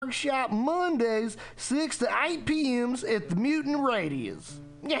Workshop Mondays, 6 to 8 p.m. at the Mutiny Radio.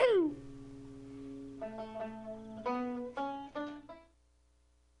 Yahoo!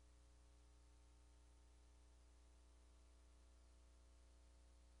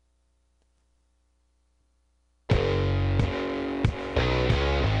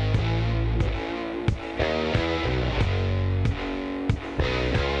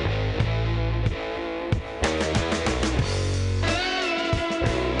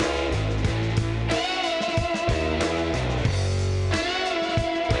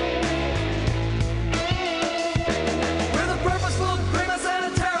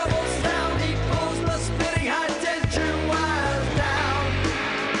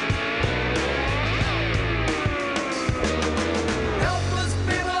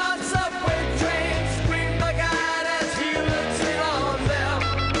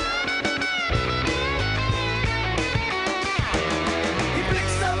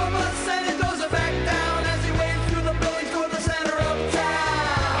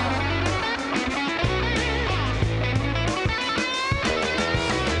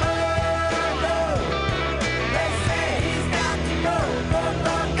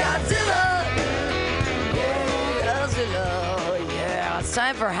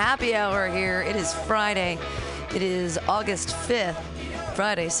 Time for happy hour here. It is Friday. It is August 5th.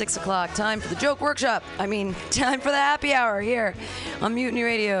 Friday, 6 o'clock. Time for the joke workshop. Time for the happy hour here on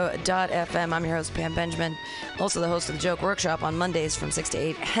MutinyRadio.fm. I'm your host, Pam Benjamin. Also the host of the joke workshop on Mondays from 6 to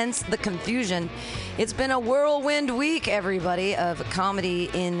 8. Hence the confusion. It's been a whirlwind week, everybody, of comedy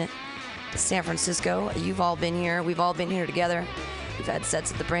in San Francisco. You've all been here. We've all been here together. We've had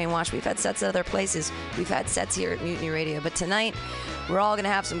sets at the Brainwash. We've had sets at other places. We've had sets here at Mutiny Radio. But tonight, we're all going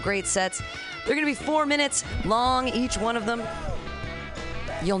to have some great sets. They're going to be 4 minutes long, each one of them.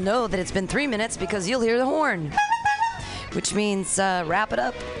 You'll know that it's been 3 minutes because you'll hear the horn, which means wrap it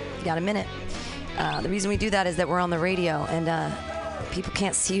up. You got a minute. The reason we do that is that we're on the radio, and people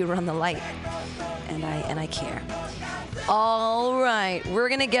can't see you run the light, and I care. All right, we're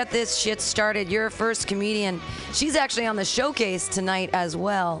going to get this shit started. Your first comedian. She's actually on the showcase tonight as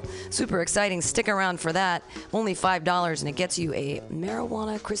well. Super exciting. Stick around for that. Only $5, and it gets you a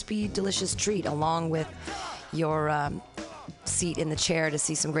marijuana crispy delicious treat along with your seat in the chair to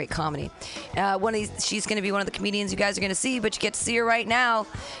see some great comedy. She's going to be one of the comedians you guys are going to see, but you get to see her right now.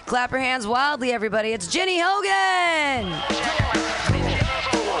 Clap your hands wildly, everybody. It's Jenny Hogan!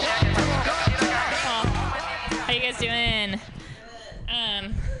 How you guys doing?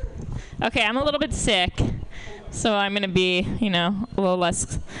 Okay, I'm a little bit sick, so I'm gonna be, a little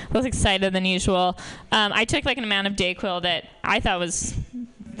less excited than usual. I took an amount of Dayquil that I thought was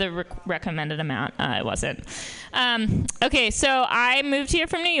the recommended amount. It wasn't. Okay, so I moved here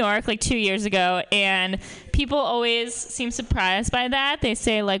from New York 2 years ago, and people always seem surprised by that. They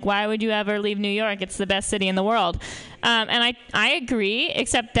say, why would you ever leave New York? It's the best city in the world. And I agree,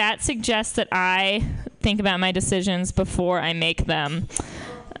 except that suggests that I think about my decisions before I make them,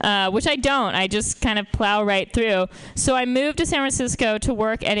 which I don't. I just kind of plow right through. So I moved to San Francisco to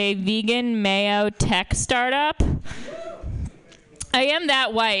work at a vegan mayo tech startup. I am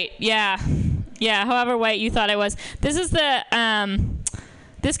that white, yeah, however white you thought I was. This is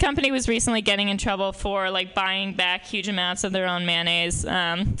this company was recently getting in trouble for buying back huge amounts of their own mayonnaise.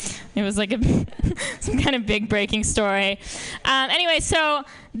 It was some kind of big breaking story. Anyway, so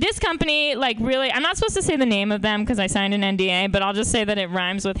this company really, I'm not supposed to say the name of them because I signed an NDA, but I'll just say that it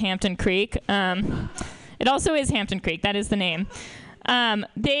rhymes with Hampton Creek. It also is Hampton Creek. That is the name.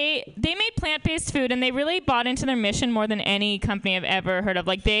 They made plant-based food, and they really bought into their mission more than any company I've ever heard of.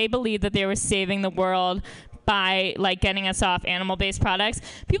 They believed that they were saving the world by getting us off animal-based products.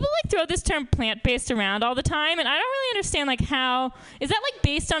 People throw this term plant-based around all the time, and I don't really understand how is that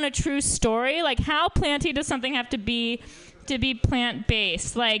based on a true story? How planty does something have to be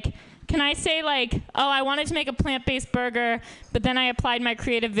plant-based? Can I say I wanted to make a plant-based burger, but then I applied my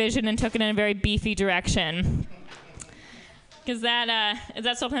creative vision and took it in a very beefy direction? Is that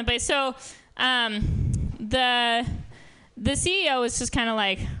still plant-based? So the CEO was just kind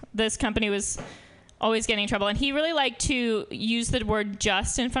of this company was always getting in trouble, and he really liked to use the word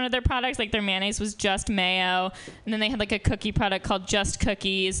just in front of their products. Their mayonnaise was just mayo, and then they had a cookie product called Just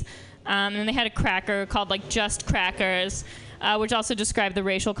Cookies, and then they had a cracker called Just Crackers, which also described the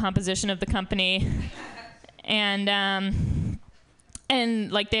racial composition of the company. And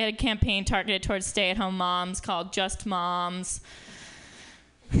they had a campaign targeted towards stay-at-home moms called Just Moms,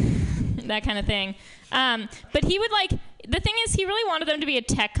 that kind of thing. But he would the thing is, he really wanted them to be a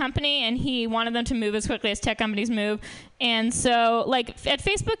tech company, and he wanted them to move as quickly as tech companies move. And so, like, at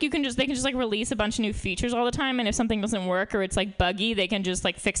Facebook, they can just like release a bunch of new features all the time, and if something doesn't work or it's like buggy, they can just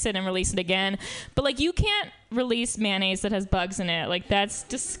like fix it and release it again. But like, you can't release mayonnaise that has bugs in it. Like, that's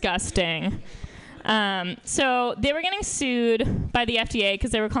disgusting. So they were getting sued by the FDA because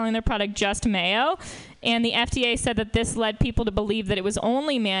they were calling their product Just Mayo, and the FDA said that this led people to believe that it was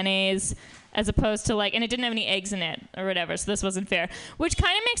only mayonnaise as opposed to like, and it didn't have any eggs in it or whatever, so this wasn't fair, which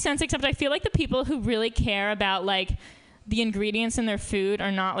kind of makes sense, except I feel like the people who really care about like the ingredients in their food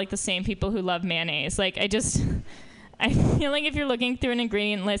are not like the same people who love mayonnaise. Like, I feel like if you're looking through an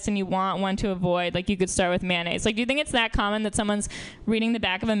ingredient list and you want one to avoid, like, you could start with mayonnaise. Like, do you think it's that common that someone's reading the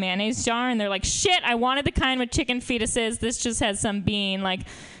back of a mayonnaise jar and they're like, shit, I wanted the kind with chicken fetuses, this just has some bean. Like,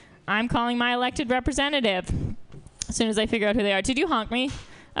 I'm calling my elected representative as soon as I figure out who they are. Did you honk me?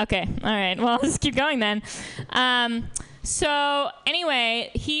 Okay, all right, well, let's keep going then. So anyway,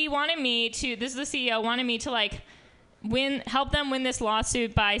 he wanted me to, this is the CEO, wanted me to like help them win this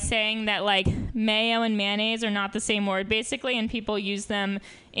lawsuit by saying that like mayo and mayonnaise are not the same word basically, and people use them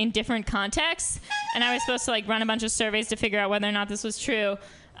in different contexts. And I was supposed to like run a bunch of surveys to figure out whether or not this was true.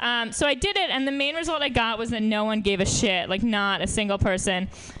 So I did it, and the main result I got was that no one gave a shit, like not a single person,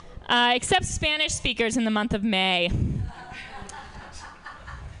 except Spanish speakers in the month of May.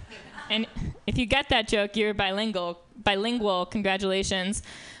 And if you get that joke, you're bilingual. Congratulations.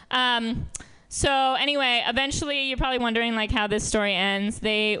 So anyway, eventually, you're probably wondering like how this story ends.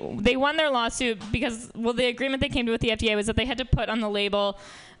 They won their lawsuit because, well, the agreement they came to with the FDA was that they had to put on the label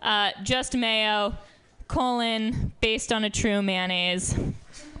Just Mayo, based on a true mayonnaise. Okay,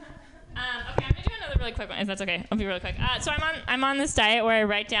 I'm gonna do another really quick one, if that's okay. I'll be really quick. So I'm on this diet where I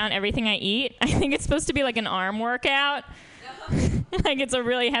write down everything I eat. I think it's supposed to be like an arm workout. Like, it's a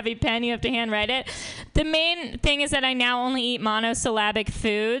really heavy pen. You have to handwrite it. The main thing is that I now only eat monosyllabic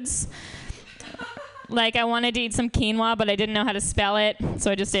foods. Like, I wanted to eat some quinoa, but I didn't know how to spell it, so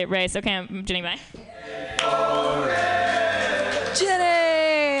I just ate rice. Okay, I'm Jenny, bye.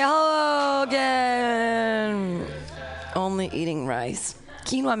 Jenny, hello again. Only eating rice.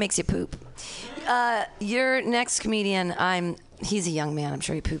 Quinoa makes you poop. Your next comedian, he's a young man. I'm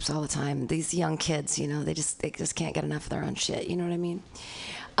sure he poops all the time. These young kids, you know, they just can't get enough of their own shit. You know what I mean?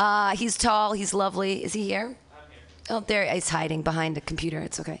 He's tall. He's lovely. Is he here? I'm here. Oh, there. He's hiding behind a computer.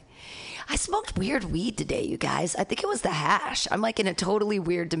 It's okay. I smoked weird weed today, you guys. I think it was the hash. I'm like in a totally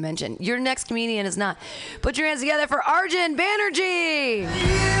weird dimension. Your next comedian is not. Put your hands together for Arjun Banerjee.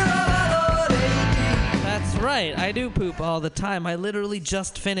 That's right. I do poop all the time. I literally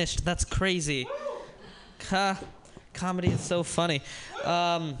just finished. That's crazy. Comedy is so funny.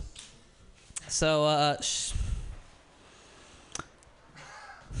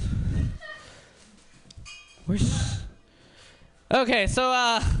 Okay,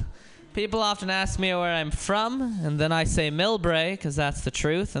 so people often ask me where I'm from, and then I say Millbrae, because that's the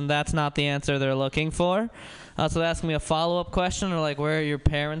truth, and that's not the answer they're looking for. So they ask me a follow-up question, or like, where are your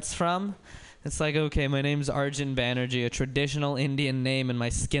parents from? It's like, okay, my name's Arjun Banerjee, a traditional Indian name, and my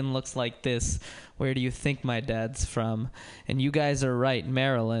skin looks like this. Where do you think my dad's from? And you guys are right,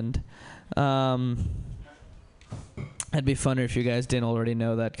 Maryland. It'd be funner if you guys didn't already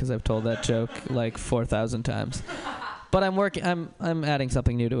know that, because I've told that joke like 4,000 times. But I'm adding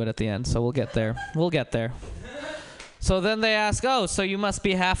something new to it at the end, so we'll get there. So then they ask, oh, so you must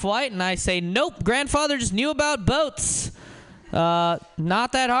be half white? And I say, nope, grandfather just knew about boats.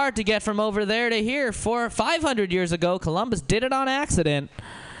 Not that hard to get from over there to here. 500 years ago, Columbus did it on accident.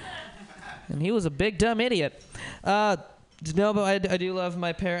 And he was a big, dumb idiot. No, but I do love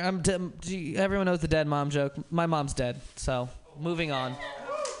my parents. Everyone knows the dead mom joke. My mom's dead, so moving on.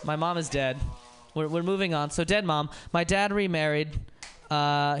 My mom is dead. We're moving on. So dead mom. My dad remarried.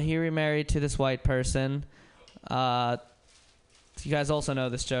 He remarried to this white person. You guys also know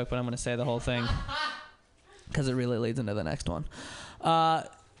this joke, but I'm going to say the whole thing because it really leads into the next one.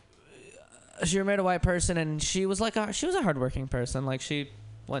 She remarried a white person, and she was a hardworking person. Like, she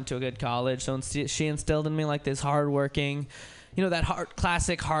went to a good college, so she instilled in me like this hardworking, you know, that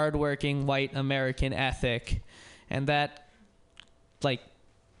classic hardworking white American ethic, and that like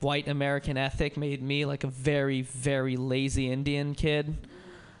white American ethic made me like a very, very lazy Indian kid.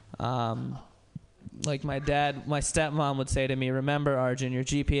 Like my stepmom would say to me, remember, Arjun, your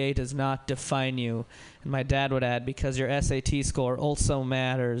GPA does not define you. And my dad would add, because your SAT score also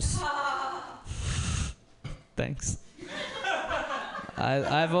matters. Thanks.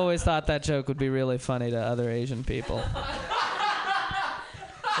 I've always thought that joke would be really funny to other Asian people.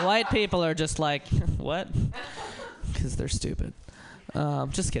 White people are just like, what? Because they're stupid.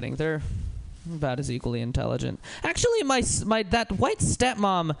 Just kidding. They're about as equally intelligent. Actually, that white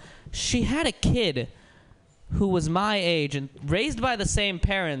stepmom, she had a kid who was my age and raised by the same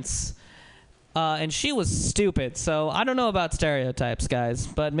parents, and she was stupid. So I don't know about stereotypes, guys,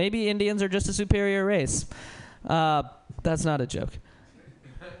 but maybe Indians are just a superior race. That's not a joke.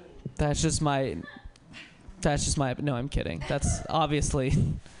 That's just my. No, I'm kidding. That's obviously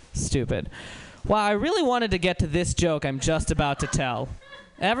stupid. Wow, I really wanted to get to this joke I'm just about to tell.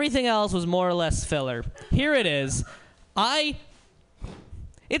 Everything else was more or less filler. Here it is.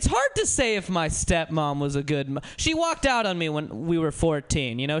 It's hard to say if my stepmom was a good She walked out on me when we were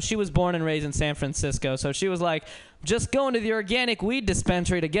 14. You know, she was born and raised in San Francisco, so she was like, just going to the organic weed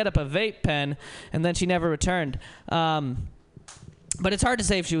dispensary to get up a vape pen, and then she never returned. But it's hard to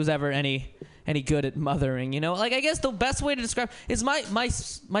say if she was ever any good at mothering, you know? Like, I guess the best way to describe is my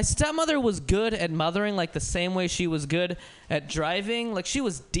stepmother was good at mothering, like the same way she was good at driving. Like, she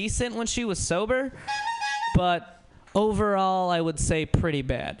was decent when she was sober, but overall, I would say pretty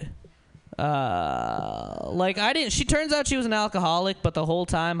bad. She turns out she was an alcoholic, but the whole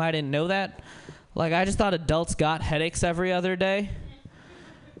time I didn't know that. Like, I just thought adults got headaches every other day.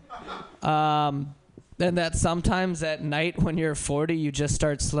 And that sometimes at night when you're 40, you just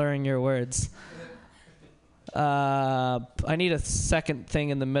start slurring your words. I need a second thing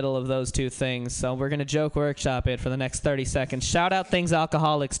in the middle of those two things, so we're going to joke workshop it for the next 30 seconds. Shout out things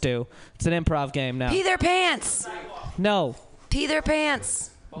alcoholics do. It's an improv game now. Pee their pants. No. Pee their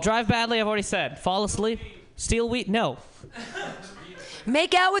pants. Drive badly, I've already said. Fall asleep. Steal wheat, no.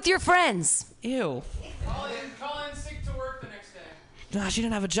 Make out with your friends. Ew. Call in sick to work the next day. Nah, she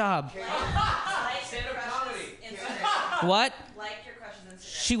didn't have a job. Stand-up comedy. What? Like your crushes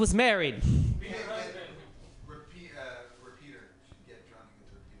Instagram. She was married.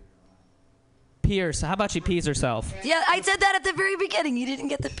 Pierce. How about she pees herself? Yeah, I said that at the very beginning. You didn't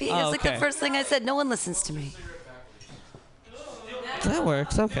get the pee. It's like okay. the first thing I said. No one listens to me. That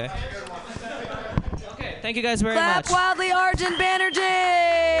works. Okay. Okay. Thank you guys very Clap much. wildly, Arjun Banerjee!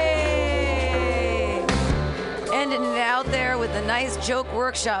 Ending it out there with a nice joke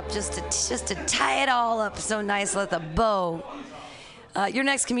workshop just to tie it all up so nice with a bow. Your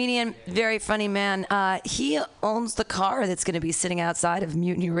next comedian, very funny man. He owns the car that's going to be sitting outside of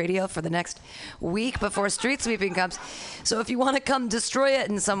Mutiny Radio for the next week before street sweeping comes. So if you want to come destroy it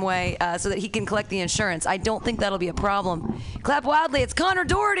in some way so that he can collect the insurance, I don't think that'll be a problem. Clap wildly. It's Connor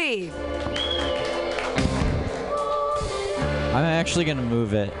Doherty. I'm actually going to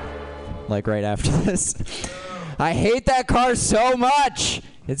move it, like, right after this. I hate that car so much.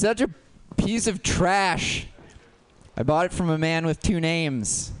 It's such a piece of trash. I bought it from a man with two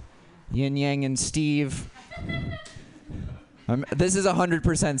names, Yin Yang and Steve. This is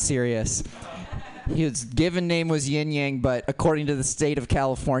 100% serious. His given name was Yin Yang, but according to the state of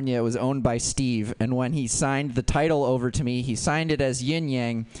California, it was owned by Steve. And when he signed the title over to me, he signed it as Yin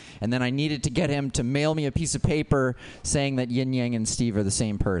Yang, and then I needed to get him to mail me a piece of paper saying that Yin Yang and Steve are the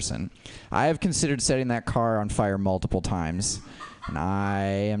same person. I have considered setting that car on fire multiple times, and I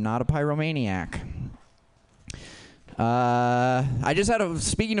am not a pyromaniac.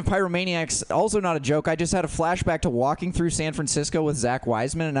 Speaking of pyromaniacs, also not a joke, I just had a flashback to walking through San Francisco with Zach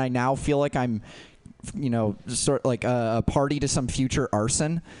Wiseman, and I now feel like I'm, sort of like a party to some future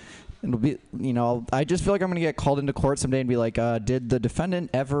arson. It'll be, I just feel like I'm going to get called into court someday and be like, did the defendant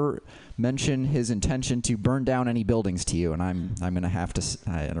ever mention his intention to burn down any buildings to you? And I'm going to have to,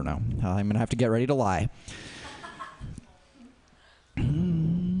 I don't know, I'm going to have to get ready to lie.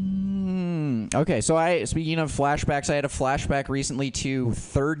 Okay, so speaking of flashbacks, I had a flashback recently to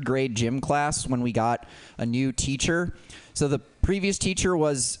third grade gym class when we got a new teacher. So the previous teacher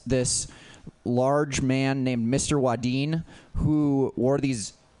was this large man named Mr. Wadeen who wore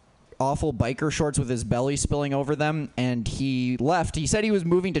these awful biker shorts with his belly spilling over them, and he left. He said he was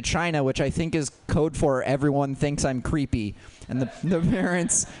moving to China, which I think is code for everyone thinks I'm creepy, and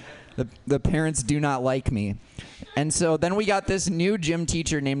the parents do not like me. And so then we got this new gym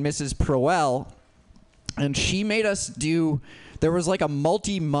teacher named Mrs. Proel, and she made us there was like a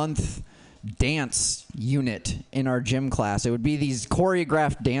multi-month dance unit in our gym class. It would be these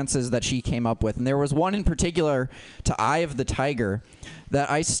choreographed dances that she came up with. And there was one in particular to Eye of the Tiger that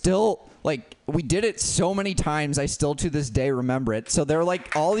I still, we did it so many times, I still to this day remember it. So there are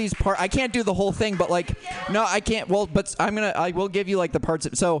all these parts. I can't do the whole thing, but no, I can't. Well, but I will give you the parts.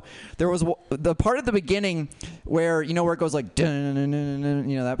 So there was the part at the beginning where, where it goes dun, dun, dun, dun,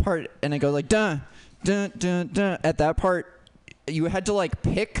 dun, that part, and it goes dun, dun, dun, dun. At that part, you had to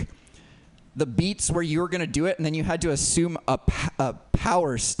pick the beats where you were going to do it, and then you had to assume a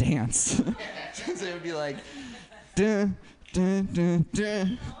power stance. So it would be dun, dun, dun,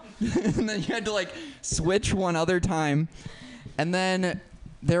 dun. And then you had to switch one other time. And then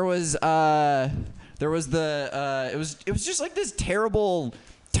there was there was it was just like this terrible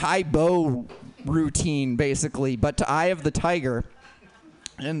Tai Bo routine, basically, but to Eye of the Tiger.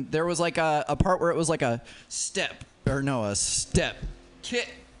 And there was like a part where it was like a step,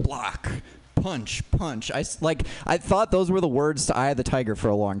 kick, block, punch. I thought those were the words to Eye of the Tiger for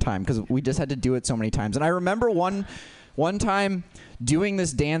a long time because we just had to do it so many times. And I remember one time doing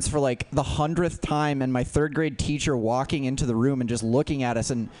this dance for like the 100th time, and my third grade teacher walking into the room and just looking at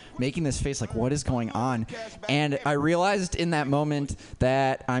us and making this face like, what is going on? And I realized in that moment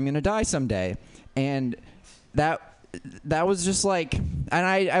that I'm going to die someday. And that was just like, and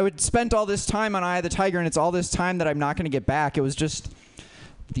I would spent all this time on Eye of the Tiger, and it's all this time that I'm not going to get back. It was just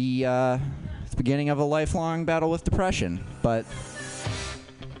the beginning of a lifelong battle with depression. But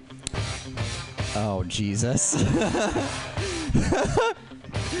oh, Jesus.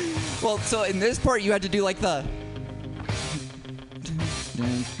 Well, so in this part, you had to do like the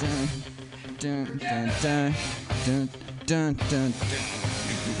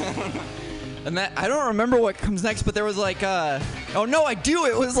and that, I don't remember what comes next, but there was like oh no, I do.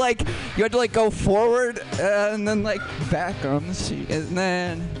 It was like you had to like go forward and then like back on the seat, and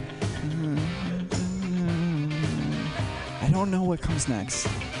then I don't know what comes next.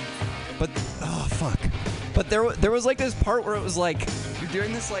 But oh fuck. But there was like this part where it was like you're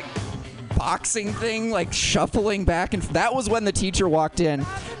doing this like boxing thing, like shuffling back, and that was when the teacher walked in,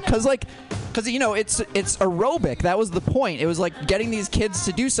 because you know it's aerobic. That was the point. It was like getting these kids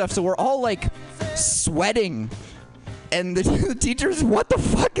to do stuff, so we're all like sweating, and the teacher's, what the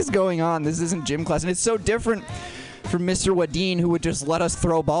fuck is going on? This isn't gym class, and it's so different from Mr. Wadeen, who would just let us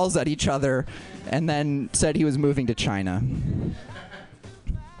throw balls at each other, and then said he was moving to China.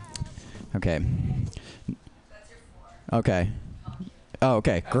 Okay. Okay. Oh,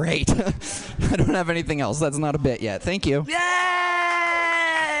 okay. Great. I don't have anything else. That's not a bit yet. Thank you. Yay!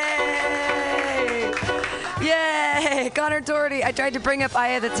 Yay! Connor Doherty. I tried to bring up Eye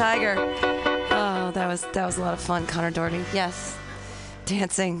of the Tiger. Oh, that was a lot of fun, Connor Doherty. Yes.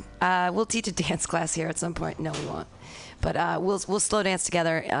 Dancing. We'll teach a dance class here at some point. No, we won't. But we'll slow dance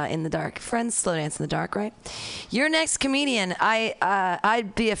together in the dark. Friends slow dance in the dark, right? Your next comedian,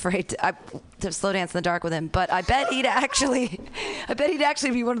 I'd be afraid to slow dance in the dark with him, but I bet he'd actually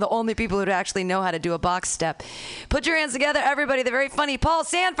be one of the only people who'd actually know how to do a box step. Put your hands together, everybody. The very funny Paul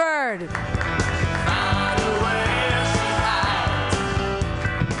Sanford.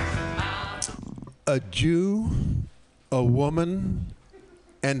 A Jew, a woman,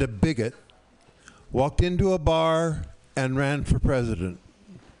 and a bigot walked into a bar and ran for president.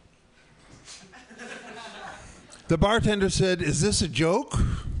 The bartender said, "Is this a joke?"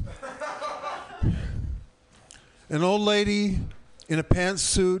 An old lady in a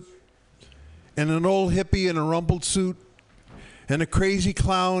pantsuit and an old hippie in a rumpled suit and a crazy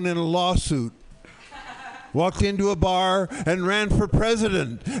clown in a lawsuit walked into a bar and ran for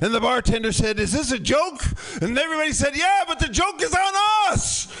president. And the bartender said, "Is this a joke?" And everybody said, "Yeah, but the joke is on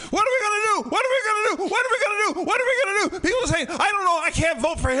us. What are we going to do? What are we going to do? What are we going to do? What are we going to do?" People are saying, "I don't know. I can't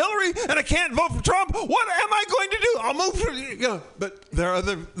vote for Hillary and I can't vote for Trump. What am I going to do? I'll move for," you know. But there are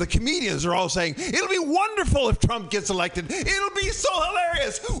the comedians are all saying, "It'll be wonderful if Trump gets elected. It'll be so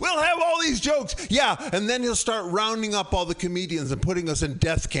hilarious. We'll have all these jokes." Yeah, and then he'll start rounding up all the comedians and putting us in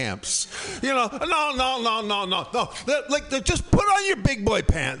death camps. You know, no. Just put on your big boy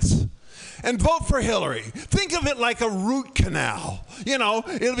pants and vote for Hillary. Think of it like a root canal. You know,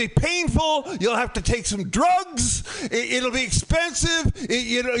 it'll be painful. You'll have to take some drugs. It'll be expensive.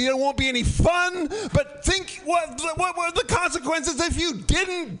 It won't be any fun. But think what were the consequences if you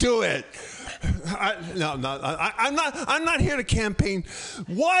didn't do it? I'm not here to campaign.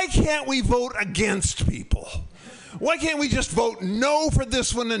 Why can't we vote against people? Why can't we just vote no for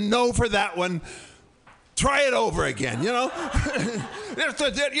this one and no for that one? Try it over again, you know?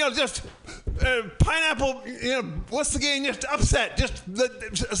 just pineapple, what's the game? Just upset.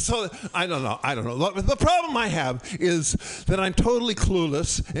 So I don't know. The problem I have is that I'm totally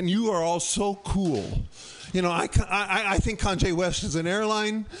clueless, and you are all so cool. You know, I think Kanye West is an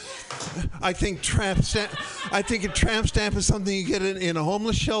airline. I think a tramp stamp is something you get in a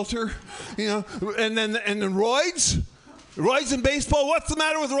homeless shelter. You know, and then roids. Roids in baseball? What's the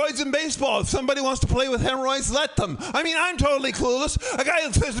matter with roids in baseball? If somebody wants to play with hemorrhoids, let them. I mean, I'm totally clueless. A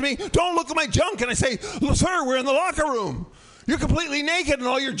guy says to me, "Don't look at my junk." And I say, "Sir, we're in the locker room. You're completely naked and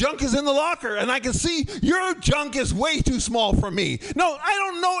all your junk is in the locker. And I can see your junk is way too small for me." No, I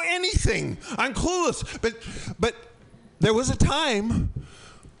don't know anything. I'm clueless. But there was a time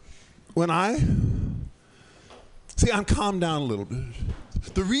when I'm calmed down a little bit.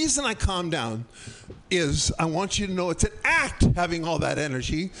 The reason I calmed down, is, I want you to know it's an act having all that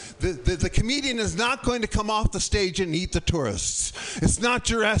energy. The comedian is not going to come off the stage and eat the tourists. It's not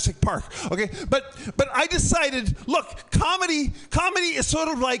Jurassic Park, okay? But I decided, look, comedy is sort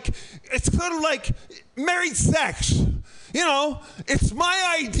of like married sex. You know, it's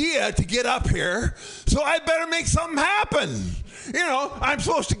my idea to get up here, so I better make something happen. You know, I'm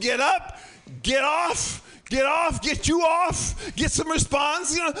supposed to get up, get off, get you off, get some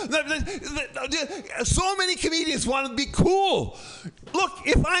response. You know, so many comedians want to be cool. Look,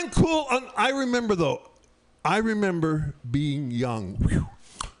 if I'm cool, I remember being young. Whew.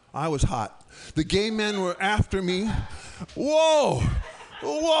 I was hot. The gay men were after me. Whoa.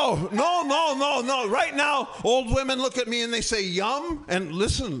 No. Right now, old women look at me and they say, yum. And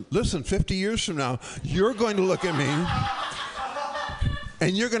listen, 50 years from now, you're going to look at me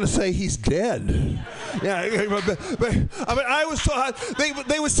and you're going to say he's dead. Yeah, but I was so hot.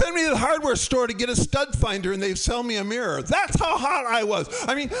 They would send me to the hardware store to get a stud finder, and they'd sell me a mirror. That's how hot I was.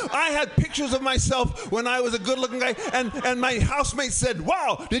 I mean, I had pictures of myself when I was a good-looking guy, and my housemate said,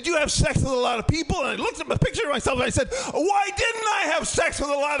 wow, did you have sex with a lot of people? And I looked at my picture of myself, and I said, why didn't I have sex with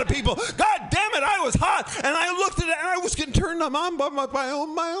a lot of people? God damn it, I was hot. And I looked at it, and I was getting turned on by my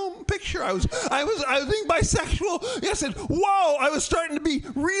own picture. I was being bisexual. I said, whoa, I was starting to be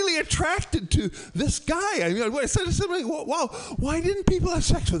really attracted to this guy. I mean, I said to somebody, wow, why didn't people have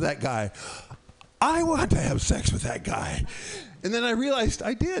sex with that guy? I want to have sex with that guy. And then I realized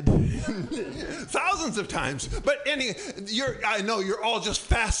I did. Thousands of times. But anyway, I know you're all just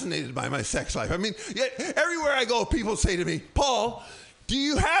fascinated by my sex life. I mean, everywhere I go, people say to me, Paul, do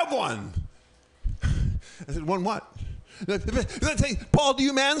you have one? I said, one what? They say, Paul, do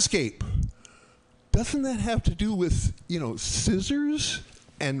you manscape? Doesn't that have to do with, scissors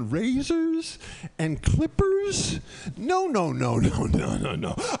and razors and clippers? No.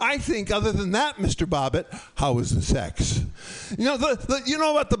 I think other than that, Mr. Bobbitt, how was the sex? You know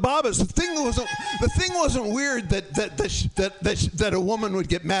about the Bobbitts. The thing wasn't weird that a woman would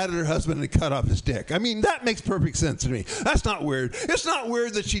get mad at her husband and cut off his dick. I mean, that makes perfect sense to me. That's not weird. It's not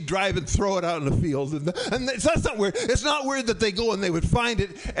weird that she'd drive and throw it out in the field, and that's not weird. It's not weird that they go and they would find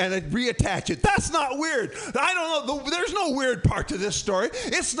it and they'd reattach it. That's not weird. I don't know. There's no weird part to this story.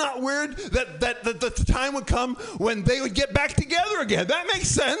 It's not weird that the time would come when they would get back together again. That makes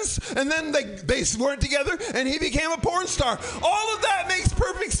sense. And then they weren't together, and he became a porn star. All of that makes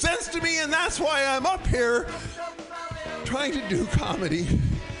perfect sense to me, and that's why I'm up here trying to do comedy.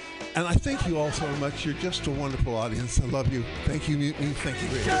 And I thank you all so much. You're just a wonderful audience. I love you. Thank you, Mutiny. Thank you,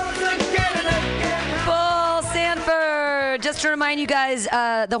 Radio. Paul Sanford. Just to remind you guys,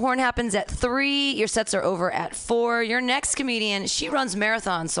 the horn happens at 3. Your sets are over at 4. Your next comedian, she runs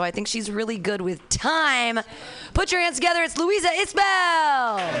marathons, so I think she's really good with time. Put your hands together. It's Louisa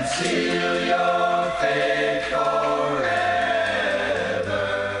Isbell. Conceal your fate forever.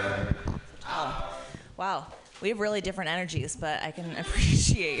 Oh, wow. We have really different energies, but I can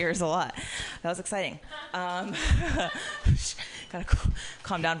appreciate yours a lot. That was exciting. Gotta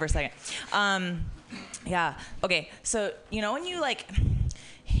calm down for a second. Yeah. Okay. So, when you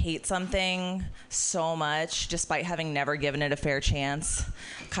hate something so much despite having never given it a fair chance,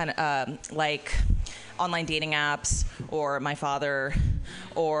 kind of like online dating apps or my father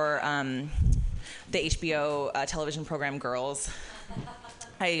or the HBO television program Girls.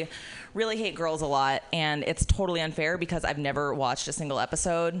 I really hate Girls a lot, and it's totally unfair because I've never watched a single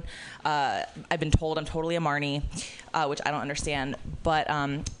episode. I've been told I'm totally a Marnie, which I don't understand, but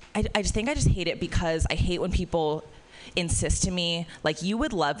I just think I just hate it because I hate when people insist to me, you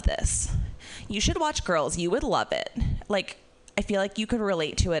would love this. You should watch Girls. You would love it. I feel like you could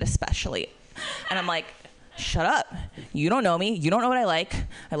relate to it especially. And I'm like, shut up. You don't know me. You don't know what I like.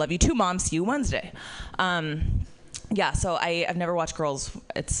 I love you too, Mom. See you Wednesday. Yeah, so I've never watched Girls.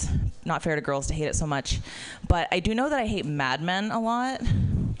 It's not fair to girls to hate it so much. But I do know that I hate Mad Men a lot.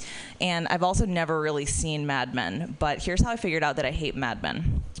 And I've also never really seen Mad Men. But here's how I figured out that I hate Mad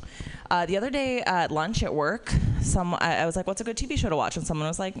Men. The other day at lunch at work, I was like, what's a good TV show to watch? And someone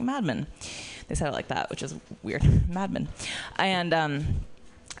was like, Mad Men. They said it like that, which is weird. Mad Men. And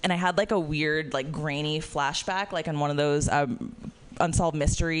I had a weird, grainy flashback, on one of those Unsolved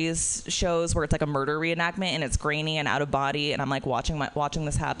Mysteries shows where it's a murder reenactment and it's grainy and out of body, and I'm watching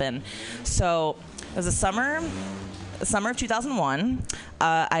this happen. So it was the summer of 2001.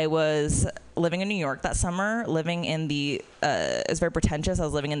 I was living in New York that summer, living in it was very pretentious. I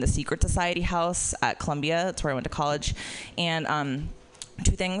was living in the Secret Society house at Columbia. That's where I went to college. And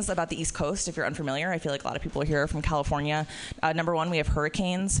Two things about the East Coast, if you're unfamiliar. I feel like a lot of people here are from California. Number one, we have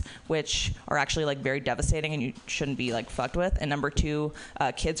hurricanes, which are actually like very devastating and you shouldn't be like fucked with. And number two,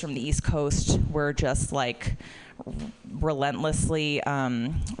 kids from the East Coast were just like relentlessly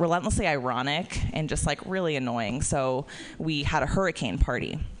ironic and just like really annoying. So we had a hurricane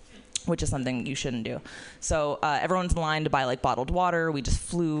party, which is something you shouldn't do. So everyone's in line to buy like bottled water. We just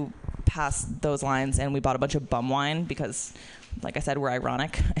flew past those lines and we bought a bunch of bum wine because, like I said, we're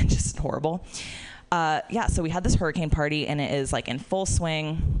ironic and just horrible. So we had this hurricane party and it is like in full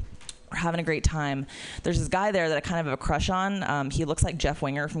swing. We're having a great time. There's this guy there that I kind of have a crush on. He looks like Jeff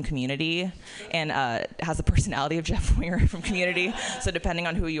Winger from Community and has the personality of Jeff Winger from Community. So depending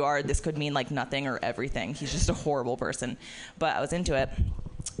on who you are, this could mean like nothing or everything. He's just a horrible person. But I was into it.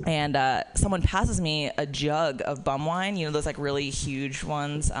 And someone passes me a jug of bum wine, you know, those like really huge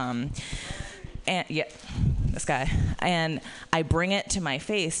ones. And yeah, this guy. And I bring it to my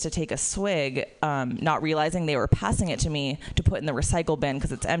face to take a swig, not realizing they were passing it to me to put in the recycle bin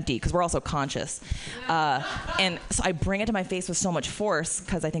because it's empty, because we're also conscious. And so I bring it to my face with so much force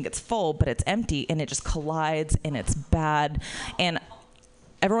because I think it's full, but it's empty, and it just collides, and it's bad. And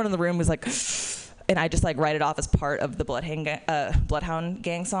everyone in the room was like... And I just like write it off as part of the Bloodhound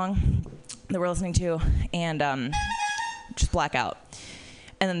Gang song that we're listening to, and just black out.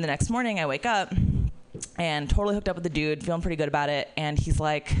 And then the next morning I wake up and totally hooked up with the dude, feeling pretty good about it. And he's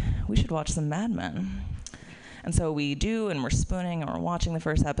like, "We should watch some Mad Men." And so we do, and we're spooning, and we're watching the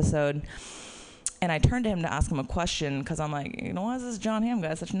first episode. And I turned to him to ask him a question because I'm like, you know, why is this John Hamm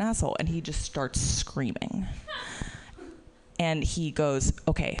guy such an asshole? And he just starts screaming. And he goes,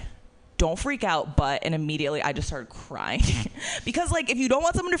 "Okay, don't freak out," and immediately I just started crying. Because, like, if you don't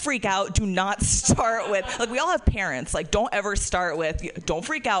want someone to freak out, do not start with, like, we all have parents, like, don't ever start with, don't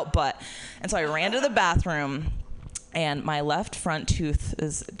freak out, but. And so I ran to the bathroom, and my left front tooth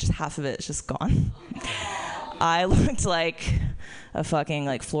is just half of it is just gone. I looked like a fucking,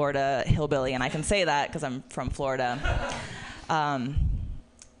 like, Florida hillbilly, and I can say that because I'm from Florida.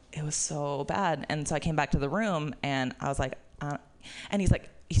 It was so bad. And so I came back to the room, and I was like, and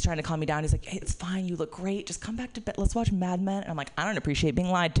he's trying to calm me down. He's like, "Hey, it's fine. You look great. Just come back to bed. Let's watch Mad Men." And I'm like, I don't appreciate being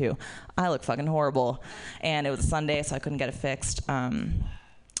lied to. I look fucking horrible. And it was a Sunday, so I couldn't get it fixed.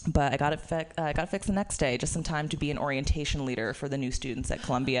 But I got it fixed the next day. Just some time to be an orientation leader for the new students at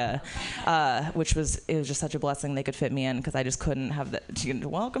Columbia, it was just such a blessing they could fit me in because I just couldn't have that.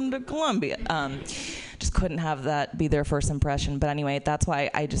 Welcome to Columbia. Just couldn't have that be their first impression. But anyway, that's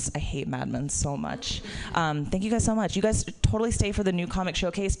why I hate Mad Men so much. Thank you guys so much. You guys totally stay for the new comic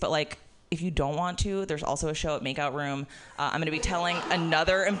showcase, but like, if you don't want to, there's also a show at Makeout Room. I'm going to be telling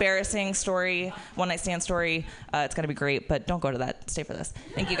another embarrassing story, one-night stand story. It's going to be great, but don't go to that. Stay for this.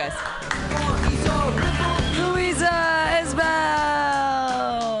 Thank you, guys. Louisa Isbell.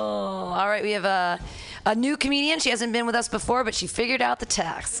 All right, we have a new comedian. She hasn't been with us before, but she figured out the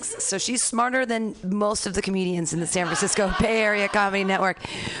tasks. So she's smarter than most of the comedians in the San Francisco Bay Area Comedy Network.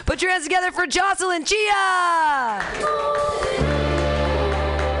 Put your hands together for Jocelyn Chia.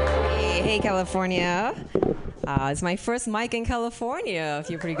 Hey, California. It's my first mic in California. I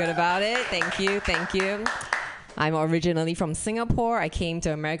feel pretty good about it. Thank you. I'm originally from Singapore. I came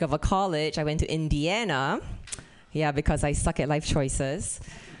to America for college. I went to Indiana. Yeah, because I suck at life choices.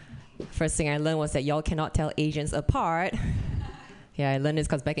 First thing I learned was that y'all cannot tell Asians apart. Yeah, I learned this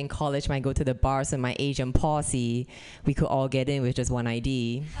because back in college, when I go to the bars with my Asian posse, we could all get in with just one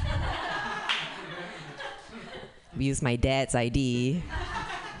ID. We used my dad's ID.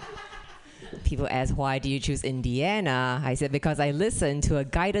 People ask, "Why do you choose Indiana?" I said, "Because I listened to a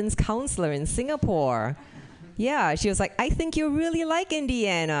guidance counselor in Singapore." Yeah, she was like, "I think you really like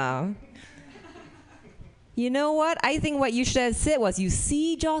Indiana." You know what? I think what you should have said was, "You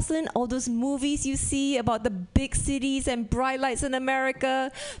see, Jocelyn, all those movies you see about the big cities and bright lights in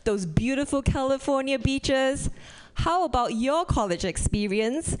America, those beautiful California beaches. How about your college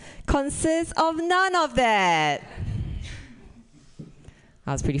experience consists of none of that?"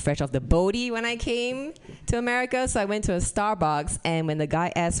 I was pretty fresh off the boaty when I came to America, so I went to a Starbucks, and when the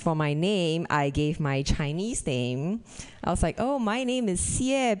guy asked for my name, I gave my Chinese name. I was like, "Oh, my name is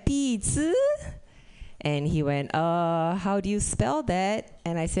Xie Bizi." And he went, "How do you spell that?"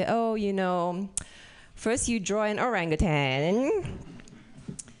 And I said, "Oh, you know, first you draw an orangutan,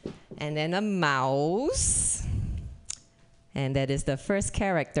 and then a mouse, and that is the first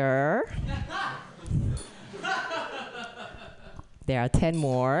character. There are 10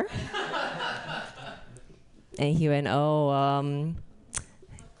 more." And he went, "Oh,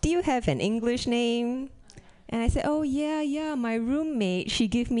 do you have an English name?" And I said, "Oh, yeah, my roommate, she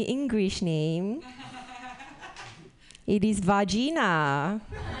gave me English name." It is vagina.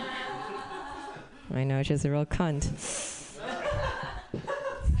 I know, she's a real cunt.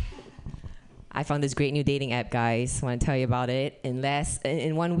 I found this great new dating app, guys. Want to tell you about it.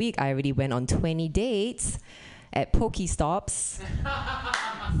 In 1 week, I already went on 20 dates at Pokestops.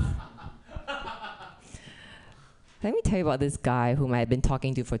 Let me tell you about this guy whom I had been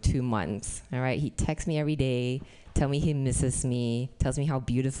talking to for 2 months. All right, he texts me every day, tell me he misses me, tells me how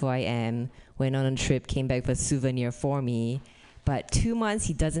beautiful I am, went on a trip, came back with a souvenir for me. But 2 months,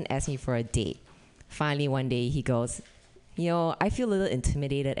 he doesn't ask me for a date. Finally, one day, he goes, I feel a little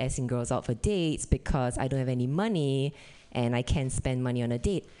intimidated asking girls out for dates because I don't have any money and I can't spend money on a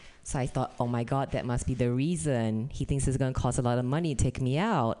date. So I thought, oh my God, that must be the reason. He thinks it's going to cost a lot of money to take me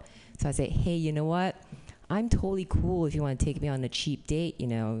out. So I said, hey, you know what? I'm totally cool if you want to take me on a cheap date.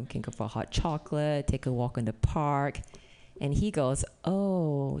 You can go for hot chocolate, take a walk in the park. And he goes,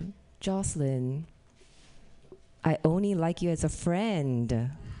 oh, Jocelyn, I only like you as a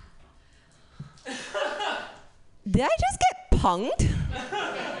friend. Did I just get punked?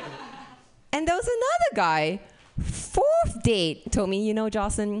 And there was another guy, 4th date, told me,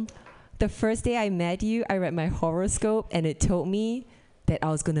 Jocelyn, the first day I met you, I read my horoscope and it told me that I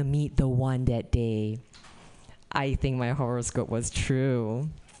was going to meet the one that day. I think my horoscope was true.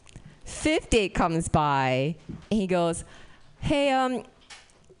 5th date comes by and he goes, hey, I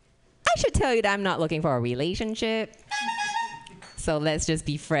should tell you that I'm not looking for a relationship. So let's just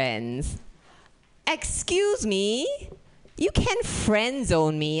be friends. Excuse me? You can't friend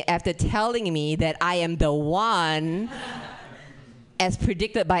zone me after telling me that I am the one, as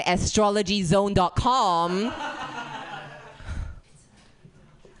predicted by astrologyzone.com.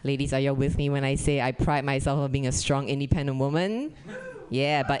 Ladies, are you with me when I say I pride myself on being a strong, independent woman?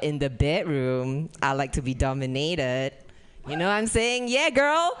 Yeah, but in the bedroom, I like to be dominated. You know what I'm saying? Yeah,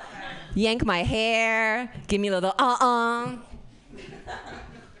 girl. Yank my hair, give me a little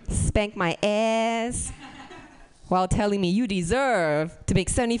spank my ass, while telling me you deserve to make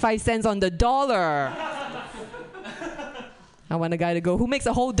 75 cents on the dollar. I want a guy to go, who makes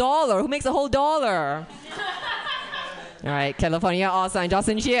a whole dollar? Who makes a whole dollar? All right, California, awesome.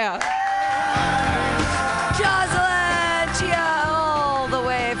 Jocelyn Chia. Jocelyn Chia, all the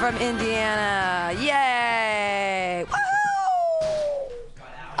way from Indiana. Yay! Woo!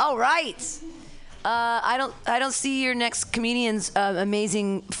 All right. I don't see your next comedian's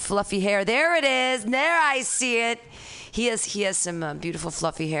amazing fluffy hair. There it is. There I see it. He has some beautiful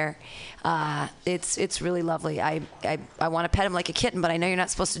fluffy hair. It's really lovely. I want to pet him like a kitten, but I know you're not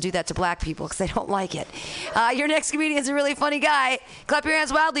supposed to do that to black people because they don't like it. Your next comedian's a really funny guy. Clap your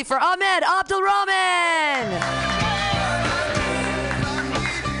hands wildly for Ahmed Abdulrahman.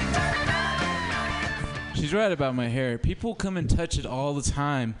 She's right about my hair. People come and touch it all the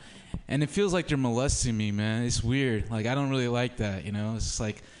time. And it feels like they're molesting me, man. It's weird. Like, I don't really like that, It's just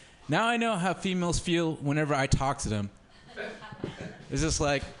like, now I know how females feel whenever I talk to them. It's just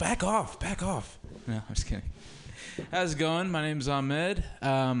like, back off. No, I'm just kidding. How's it going? My name's Ahmed.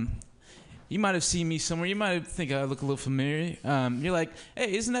 You might have seen me somewhere. You might think I look a little familiar. You're like,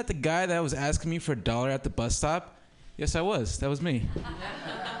 hey, isn't that the guy that was asking me for $1 at the bus stop? Yes, I was. That was me.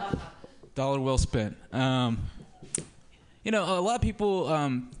 Dollar well spent. A lot of people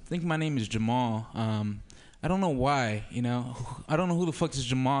think my name is Jamal. I don't know why, I don't know who the fuck this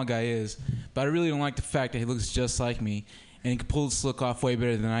Jamal guy is, but I really don't like the fact that he looks just like me, and he can pull this look off way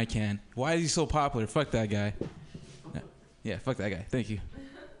better than I can. Why is he so popular? Fuck that guy. Yeah, fuck that guy. Thank you.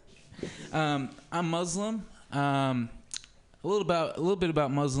 I'm Muslim. A little bit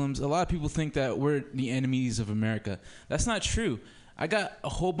about Muslims. A lot of people think that we're the enemies of America. That's not true. I got a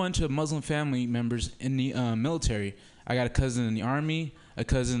whole bunch of Muslim family members in the military. I got a cousin in the Army, a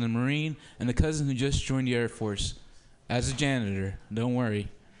cousin in the Marine, and a cousin who just joined the Air Force as a janitor. Don't worry.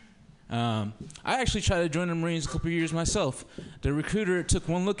 I actually tried to join the Marines a couple of years myself. The recruiter took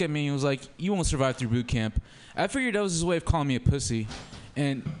one look at me and was like, you won't survive through boot camp. I figured that was his way of calling me a pussy.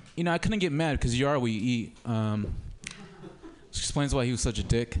 And, I couldn't get mad because you are what you eat. Which explains why he was such a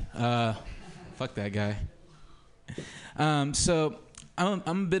dick. Fuck that guy. So I'm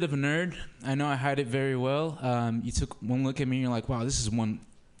a bit of a nerd. I know I hide it very well. You took one look at me and you're like, wow, this is one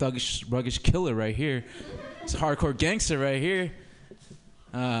thuggish, ruggish killer right here. It's a hardcore gangster right here.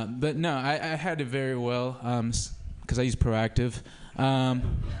 But no, I hide it very well because I use Proactive.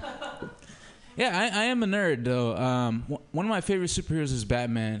 Yeah, I am a nerd, though. One of my favorite superheroes is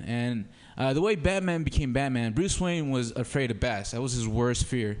Batman. And the way Batman became Batman, Bruce Wayne was afraid of bats. That was his worst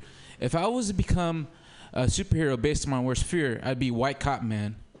fear. If I was to become a superhero based on my worst fear, I'd be White Cop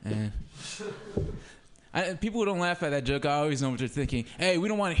Man. And People who don't laugh at that joke, I always know what they're thinking. Hey, we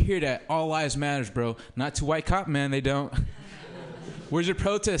don't want to hear that. All lives matters, bro. Not to white cop, man. They don't. Where's your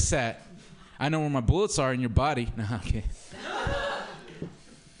protests at? I know where my bullets are in your body. No, okay.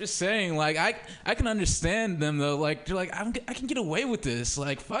 Just saying, like, I can understand them, though. Like, they're like, I can get away with this.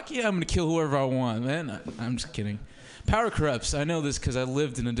 Like, fuck yeah, I'm going to kill whoever I want, man. I'm just kidding. Power corrupts. I know this because I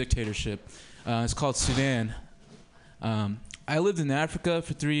lived in a dictatorship. It's called Sudan. I lived in Africa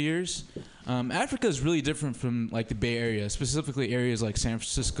for 3 years. Africa is really different from like the Bay Area, specifically areas like San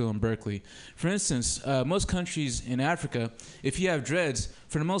Francisco and Berkeley. For instance, most countries in Africa, if you have dreads,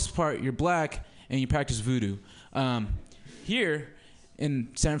 for the most part, you're black and you practice voodoo. Here in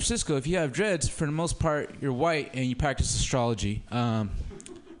San Francisco, if you have dreads, for the most part, you're white and you practice astrology.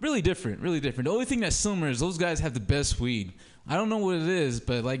 Really different, really different. The only thing that's similar is those guys have the best weed. I don't know what it is,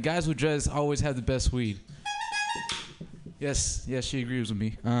 but like guys with dreads always have the best weed. Yes, she agrees with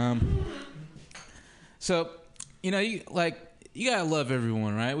me. So, you know, you gotta love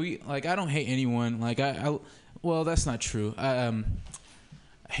everyone, right? I don't hate anyone. Like well, that's not true. I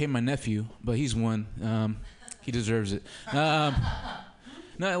hate my nephew, but he's one. He deserves it. No,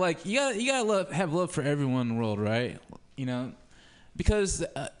 like you gotta have love for everyone in the world, right? You know, because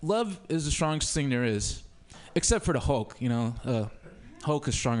love is the strongest thing there is, except for the Hulk. You know, Hulk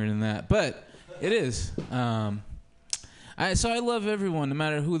is stronger than that, but it is. So I love everyone, no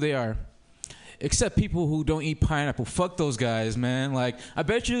matter who they are, except people who don't eat pineapple. Fuck those guys, man. Like, I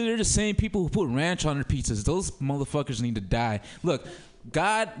bet you they're the same people who put ranch on their pizzas. Those motherfuckers need to die. Look,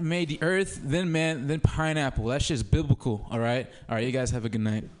 God made the earth, then man, then pineapple. That shit's biblical, all right? All right, you guys have a good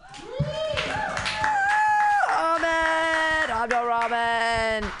night.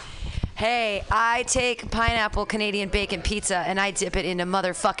 Ramen. Hey, I take pineapple Canadian bacon pizza and I dip it into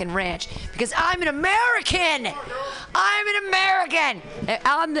motherfucking ranch because I'm an American. I'm an American.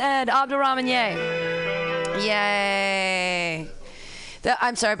 And Abdul Rahman, yay.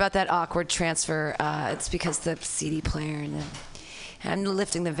 I'm sorry about that awkward transfer. It's because the CD player and I'm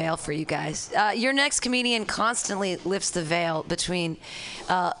lifting the veil for you guys. Your next comedian constantly lifts the veil between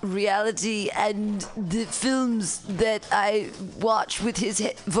reality and the films that I watch with his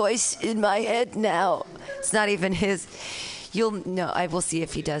voice in my head now. It's not even his. I will see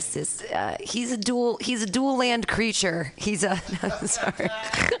if he does this. He's a dual land creature. Sorry.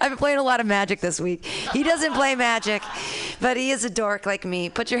 I've been playing a lot of Magic this week. He doesn't play Magic, but he is a dork like me.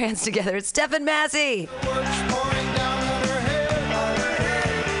 Put your hands together. It's Stephen Massey.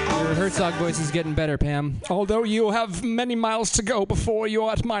 Your Herzog voice is getting better, Pam. Although you have many miles to go before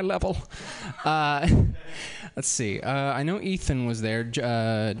you're at my level. Let's see. I know Ethan was there.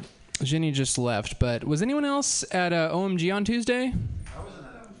 Jenny just left, but was anyone else at OMG on Tuesday? I wasn't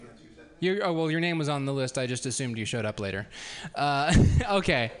at OMG on Tuesday. Your name was on the list. I just assumed you showed up later.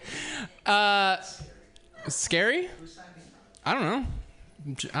 Okay. Scary? I don't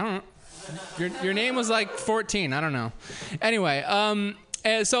know. Your name was like 14. I don't know. Anyway,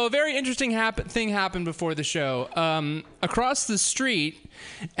 so a very interesting thing happened before the show. Across the street,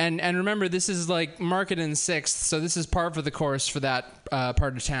 and remember, this is like Market and 6th, so this is par for the course for that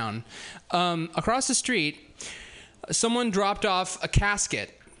part of town. Across the street, someone dropped off a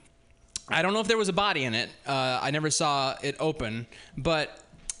casket. I don't know if there was a body in it. I never saw it open, but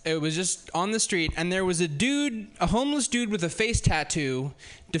it was just on the street, and there was a homeless dude with a face tattoo,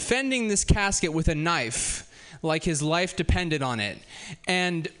 defending this casket with a knife, like his life depended on it.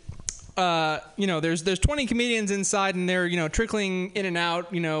 And there's 20 comedians inside, and they're trickling in and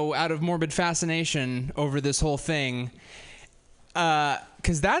out, out of morbid fascination over this whole thing,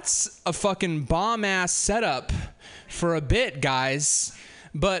 because that's a fucking bomb ass setup for a bit, guys.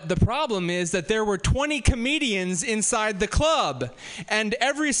 But the problem is that there were 20 comedians inside the club, and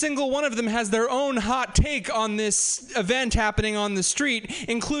every single one of them has their own hot take on this event happening on the street,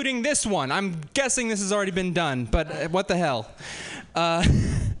 including this one. I'm guessing this has already been done, but what the hell?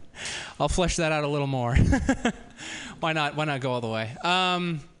 I'll flesh that out a little more. Why not go all the way?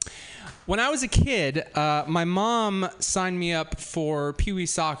 When I was a kid, my mom signed me up for Pee Wee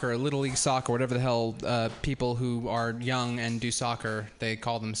soccer, Little League soccer, whatever the hell people who are young and do soccer, they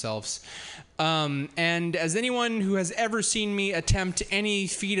call themselves. And as anyone who has ever seen me attempt any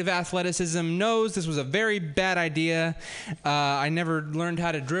feat of athleticism knows, this was a very bad idea. I never learned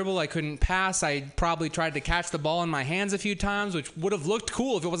how to dribble. I couldn't pass. I probably tried to catch the ball in my hands a few times, which would have looked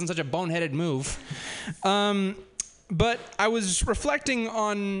cool if it wasn't such a boneheaded move. But I was reflecting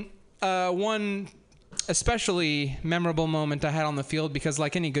on one especially memorable moment I had on the field, because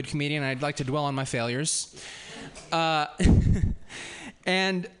like any good comedian, I'd like to dwell on my failures.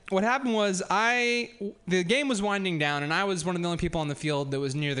 And what happened was the game was winding down, and I was one of the only people on the field that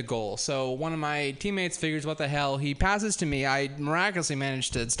was near the goal. So one of my teammates figures, what the hell? He passes to me. I miraculously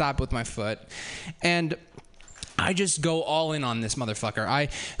managed to stop with my foot. And I just go all in on this motherfucker. I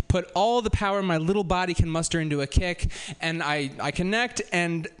put all the power my little body can muster into a kick, and I connect,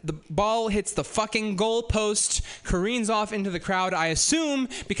 and the ball hits the fucking goal post, careens off into the crowd, I assume,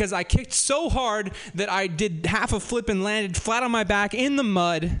 because I kicked so hard that I did half a flip and landed flat on my back in the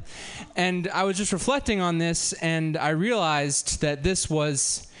mud. And I was just reflecting on this, and I realized that this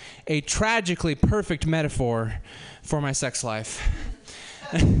was a tragically perfect metaphor for my sex life.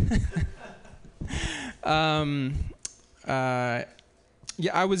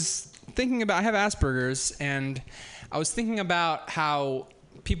 Yeah, I was thinking about, I have Asperger's, and I was thinking about how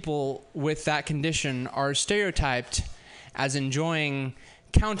people with that condition are stereotyped as enjoying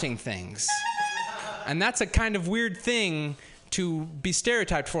counting things. And that's a kind of weird thing to be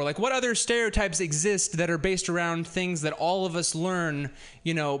stereotyped for. Like, what other stereotypes exist that are based around things that all of us learn,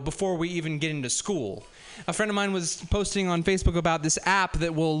 before we even get into school? A friend of mine was posting on Facebook about this app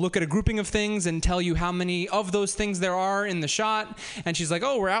that will look at a grouping of things and tell you how many of those things there are in the shot. And she's like,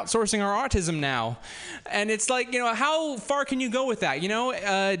 oh, we're outsourcing our autism now. And it's like, how far can you go with that?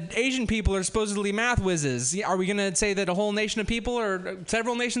 Asian people are supposedly math whizzes. Are we going to say that a whole nation of people or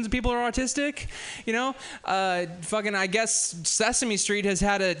several nations of people are autistic? I guess Sesame Street has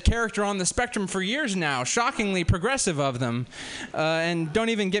had a character on the spectrum for years now, shockingly progressive of them. And don't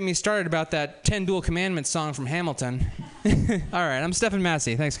even get me started about that 10 Dual Commandments song from Hamilton. All right, I'm Stephen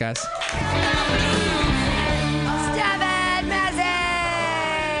Massey. Thanks, guys. Stephen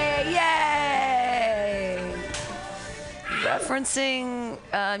Massey! Yay! Referencing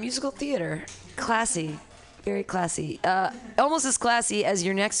musical theater. Classy. Very classy. Almost as classy as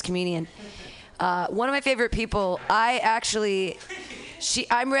your next comedian. One of my favorite people, I'm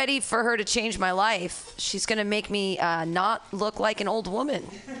ready for her to change my life. She's going to make me not look like an old woman.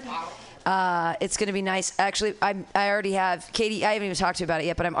 It's going to be nice. Actually, I already have, Katie, I haven't even talked to you about it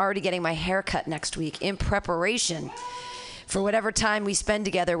yet, but I'm already getting my hair cut next week in preparation for whatever time we spend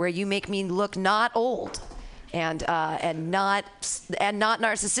together where you make me look not old and not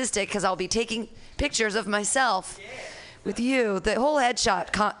narcissistic, because I'll be taking pictures of myself with you. The whole headshot,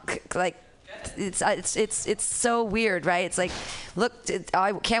 it's so weird, right? It's like, look,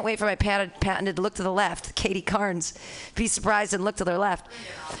 I can't wait for my patented look to the left. Katie Carnes, be surprised and look to their left.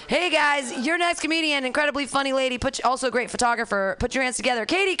 Hey guys, your next comedian, incredibly funny lady, also a great photographer. Put your hands together,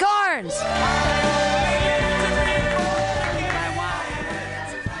 Katie Carnes.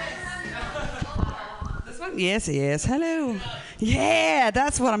 Yes. Hello. Yeah,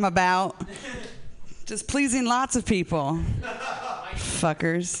 that's what I'm about. Just pleasing lots of people.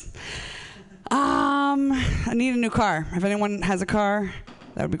 Fuckers. I need a new car. If anyone has a car,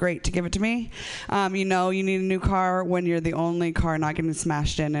 that would be great to give it to me. You need a new car when you're the only car not getting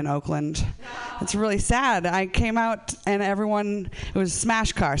smashed in Oakland. It's really sad. I came out and it was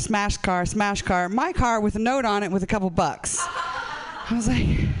smash car. My car with a note on it with a couple bucks. I was like,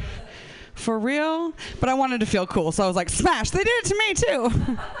 for real? But I wanted to feel cool, so I was like, smash. They did it to me too.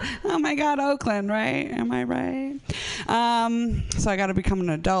 Oh my God, Oakland, right? Am I right? So I got to become an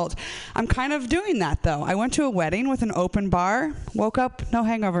adult. I'm kind of doing that though. I went to a wedding with an open bar, woke up, no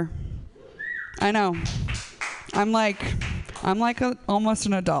hangover. I know. I'm like almost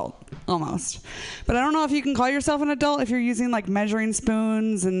an adult, almost. But I don't know if you can call yourself an adult if you're using like measuring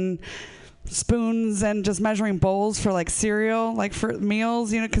spoons and just measuring bowls for like cereal, like for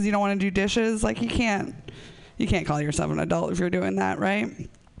meals, because you don't want to do dishes. Like you can't call yourself an adult if you're doing that, right?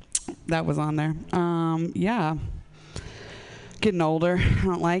 That was on there. Yeah. Getting older. I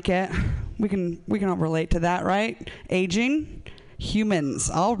don't like it. We can all relate to that, right? Aging.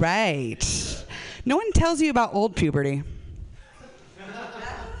 Humans. All right. No one tells you about old puberty.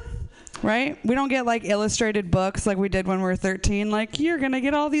 Right? We don't get like illustrated books like we did when we were 13. Like, you're going to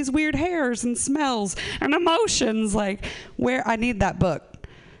get all these weird hairs and smells and emotions. Like, I need that book.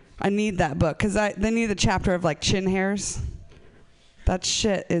 Because they need a chapter of like chin hairs. That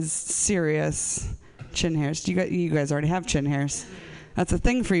shit is serious. Chin hairs. You guys already have chin hairs. That's a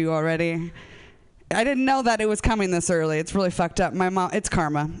thing for you already. I didn't know that it was coming this early. It's really fucked up. My mom, it's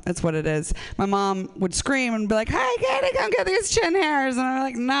karma. It's what it is. My mom would scream and be like, hey, Katie, come get these chin hairs. And I'm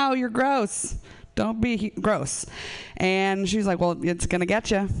like, no, you're gross. Don't be gross. And she's like, well, it's going to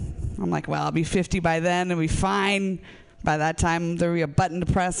get you. I'm like, well, I'll be 50 by then. It'll be fine. By that time, there'll be a button to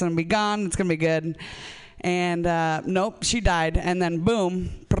press and I'll be gone. It's going to be good. And nope, she died. And then boom,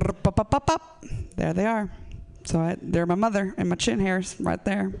 there they are. So they're my mother and my chin hairs right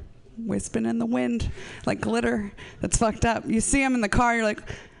there. wisping in the wind like glitter. That's fucked up. You see them in the car, you're like,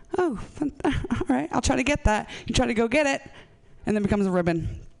 oh, all right, I'll try to get that. You try to go get it, and then it becomes a ribbon.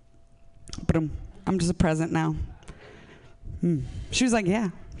 Boom. I'm just a present now. She was like, yeah,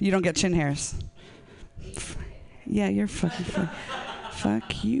 you don't get chin hairs. Yeah, you're fucking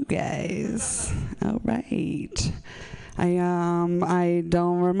fuck you guys. All right. I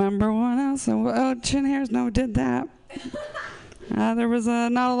don't remember what else. Oh, chin hairs. No, did that. There was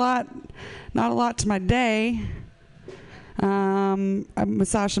not a lot to my day. I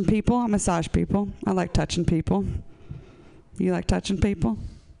massage some people. I massage people. I like touching people. You like touching people?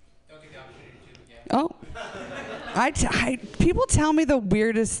 Oh, people tell me the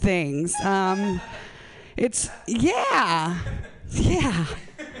weirdest things. Yeah.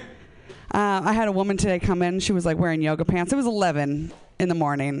 I had a woman today come in. She was like wearing yoga pants. It was 11 in the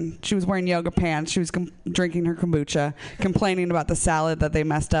morning. She was wearing yoga pants. She was drinking her kombucha, complaining about the salad that they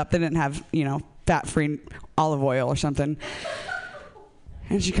messed up. They didn't have, fat-free olive oil or something.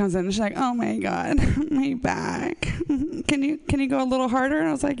 And she comes in and she's like, "Oh my God, my back. Can you go a little harder?" And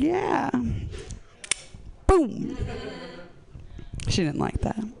I was like, "Yeah." Boom. She didn't like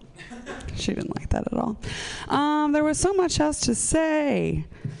that. She didn't like that at all. There was so much else to say.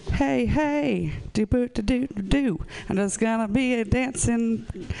 Hey, do. And there's gonna be a dancing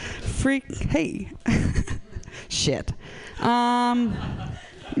freak. Hey. Shit. Might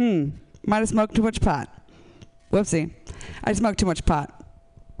have smoked too much pot. Whoopsie. I smoked too much pot.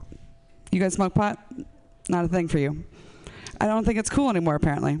 You guys smoke pot? Not a thing for you. I don't think it's cool anymore,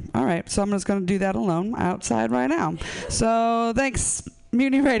 apparently. All right, so I'm just going to do that alone outside right now. So thanks,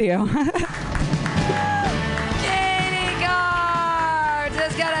 Mutiny Radio. Katie Cards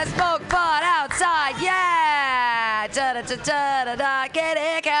is going to smoke pot outside. Yeah! Da-da-da-da-da-da.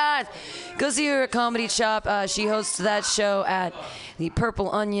 Katie Cards. Go see her at Comedy Shop. She hosts that show at the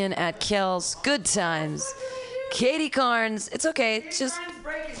Purple Onion at Kells. Good times. Katie Carnes. It's okay. Just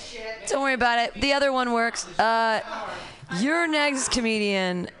don't worry about it. The other one works. Your next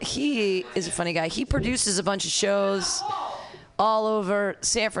comedian, he is a funny guy. He produces a bunch of shows all over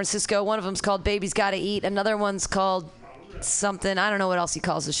San Francisco. One of them's called Baby's Gotta Eat. Another one's called something. I don't know what else he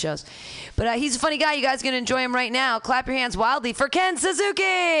calls his shows. But he's a funny guy. You guys are going to enjoy him right now. Clap your hands wildly for Ken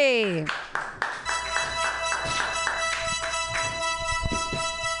Suzuki.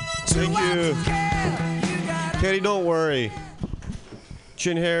 Thank you. Katie, don't worry.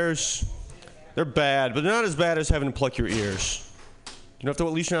 Chin hairs, they're bad, but they're not as bad as having to pluck your ears. At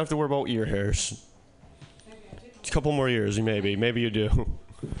least you don't have to worry about ear hairs. It's a couple more years, maybe. Maybe you do.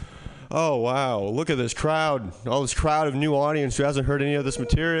 Oh, wow. Look at this crowd. All this crowd of new audience who hasn't heard any of this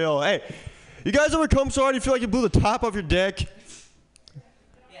material. Hey, you guys ever come so hard you feel like you blew the top off your dick?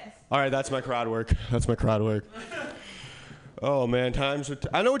 Yes. All right, that's my crowd work. Oh, man,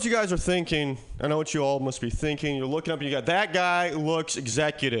 I know what you guys are thinking. I know what you all must be thinking. You're looking up and you got, that guy looks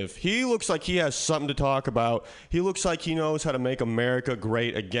executive. He looks like he has something to talk about. He looks like he knows how to make America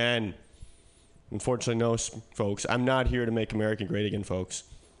great again. Unfortunately, no, folks. I'm not here to make America great again, folks.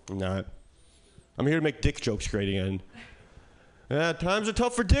 I'm not. I'm here to make dick jokes great again. Yeah, times are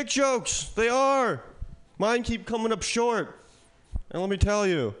tough for dick jokes. They are. Mine keep coming up short. And let me tell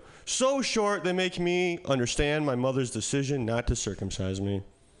you. So short, they make me understand my mother's decision not to circumcise me.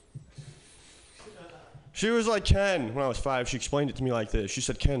 She was like, "Ken," when I was 5, she explained it to me like this. She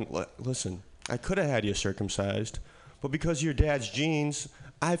said, "Ken, listen, I could have had you circumcised, but because of your dad's genes,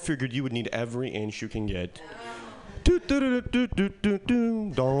 I figured you would need every inch you can get."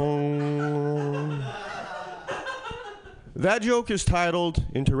 That joke is titled,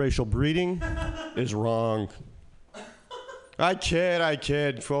 "Interracial Breeding is Wrong." I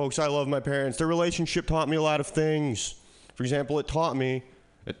kid, folks. I love my parents. Their relationship taught me a lot of things. For example, it taught me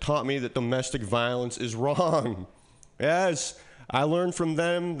that domestic violence is wrong. Yes, I learned from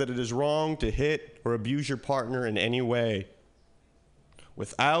them that it is wrong to hit or abuse your partner in any way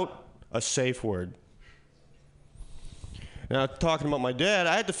without a safe word. Now, talking about my dad,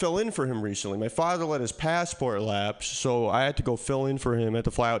 I had to fill in for him recently. My father let his passport lapse, so I had to go fill in for him. I had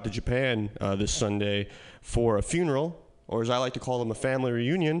to fly out to Japan this Sunday for a funeral, or as I like to call them, a family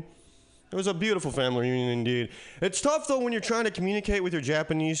reunion. It was a beautiful family reunion indeed. It's tough, though, when you're trying to communicate with your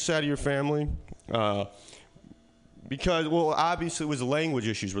Japanese side of your family, because, well, obviously it was the language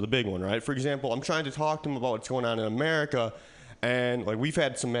issues were the big one, right? For example, I'm trying to talk to them about what's going on in America, and like we've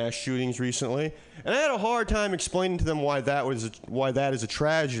had some mass shootings recently, and I had a hard time explaining to them why that is a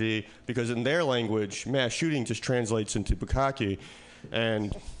tragedy, because in their language, mass shooting just translates into bukkake,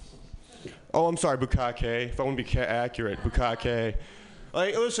 and... Oh, I'm sorry, bukkake. If I want to be accurate, bukkake.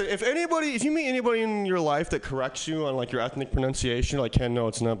 Like, listen, if you meet anybody in your life that corrects you on like your ethnic pronunciation, like, Ken, no,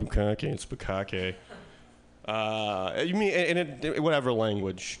 it's not Bukake, it's Bukake. You mean in whatever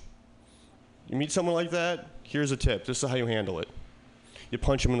language. You meet someone like that, here's a tip. This is how you handle it. You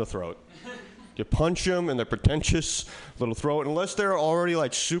punch them in the throat. You punch them in their pretentious little throat. Unless they're already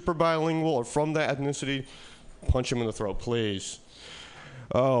like super bilingual or from that ethnicity, punch them in the throat, please.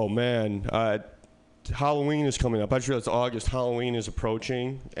 Oh, man. Halloween is coming up. I just realized it's August. Halloween is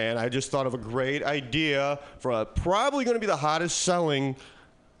approaching. And I just thought of a great idea for probably going to be the hottest selling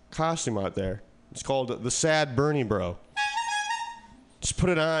costume out there. It's called the Sad Bernie Bro. Just put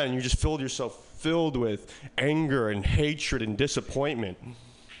it on and you just filled with anger and hatred and disappointment.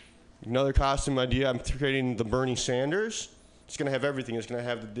 Another costume idea, I'm creating the Bernie Sanders. It's going to have everything. It's going to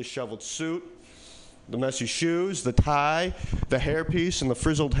have the disheveled suit, the messy shoes, the tie, the hairpiece and the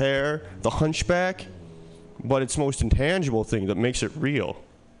frizzled hair, the hunchback. But its most intangible thing that makes it real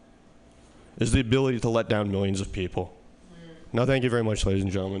is the ability to let down millions of people. Now, thank you very much, ladies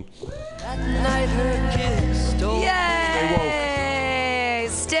and gentlemen. That night her kiss stole. Yay!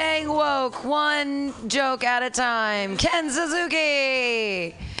 Staying woke, one joke at a time. Ken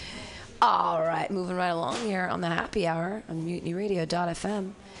Suzuki. All right, moving right along here on the Happy Hour on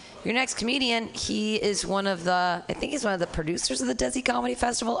MutinyRadio.fm. Your next comedian, he is I think he's one of the producers of the Desi Comedy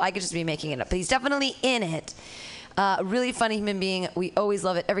Festival. I could just be making it up, but he's definitely in it. Really funny human being. We always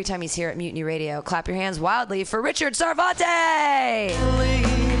love it every time he's here at Mutiny Radio. Clap your hands wildly for Richard Sarvate!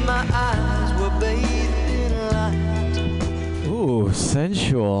 Ooh,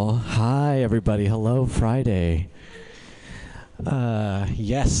 sensual. Hi, everybody. Hello, Friday.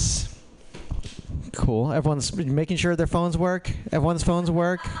 Yes. Cool. Everyone's making sure their phones work. Everyone's phones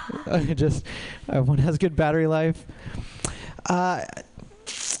work. Everyone has good battery life.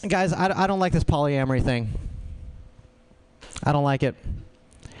 Guys, I don't like this polyamory thing. I don't like it.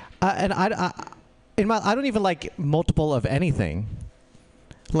 And I don't even like multiple of anything.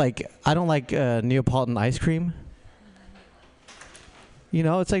 Like, I don't like Neapolitan ice cream. You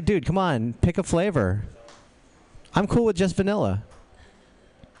know, it's like, dude, come on, pick a flavor. I'm cool with just vanilla.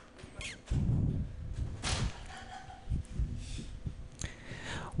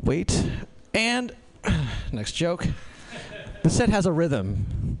 Wait, and next joke. The set has a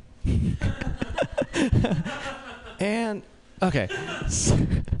rhythm. And, okay.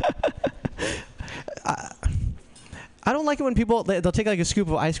 I don't like it when people, they'll take like a scoop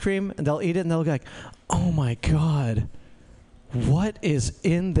of ice cream and they'll eat it and they'll be like, oh my God, what is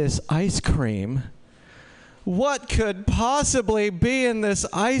in this ice cream? What could possibly be in this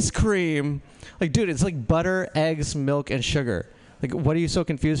ice cream? Like, dude, it's like butter, eggs, milk, and sugar. Like, what are you so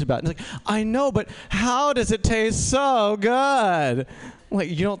confused about? And it's like, I know, but how does it taste so good? Like,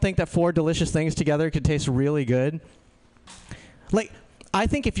 you don't think that 4 delicious things together could taste really good? Like, I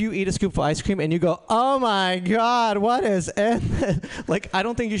think if you eat a scoop of ice cream and you go, oh my God, what is in it? Like, I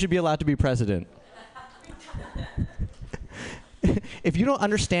don't think you should be allowed to be president. If you don't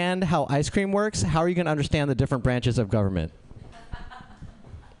understand how ice cream works, how are you going to understand the different branches of government?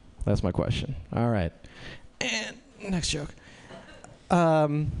 That's my question. All right. And next joke.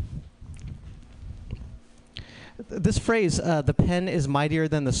 This phrase, the pen is mightier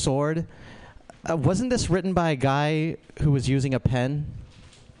than the sword, wasn't this written by a guy who was using a pen?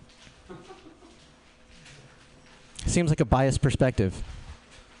 Seems like a biased perspective.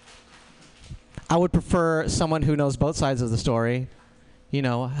 I would prefer someone who knows both sides of the story. You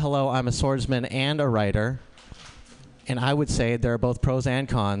know, hello, I'm a swordsman and a writer. And I would say there are both pros and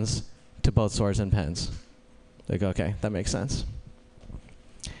cons to both swords and pens. Like, okay, that makes sense.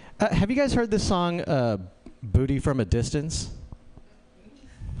 Have you guys heard this song, Booty from a Distance?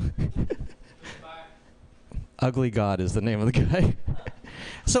 Ugly God is the name of the guy.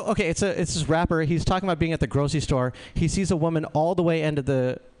 So, okay, it's this rapper. He's talking about being at the grocery store. He sees a woman all the way at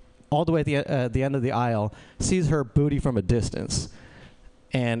the end of the aisle, sees her booty from a distance,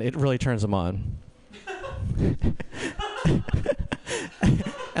 and it really turns him on.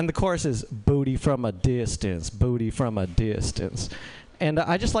 And the chorus is booty from a distance, booty from a distance. And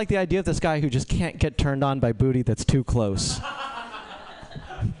I just like the idea of this guy who just can't get turned on by booty that's too close.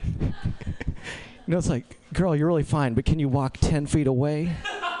 You know, it's like, girl, you're really fine, but can you walk 10 feet away?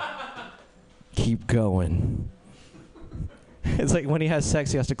 Keep going. It's like when he has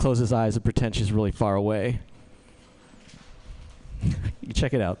sex, he has to close his eyes and pretend she's really far away. You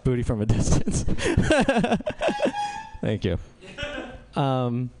check it out, booty from a distance. Thank you.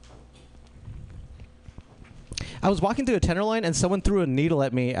 I was walking through a Tenderloin and someone threw a needle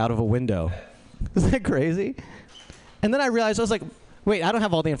at me out of a window. Isn't that crazy? And then I realized, I was like, wait, I don't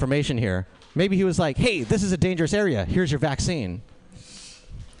have all the information here. Maybe he was like, hey, this is a dangerous area. Here's your vaccine.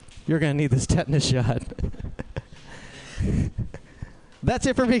 You're going to need this tetanus shot. That's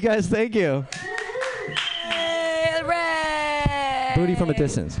it for me, guys. Thank you. Hey, hooray! Booty from a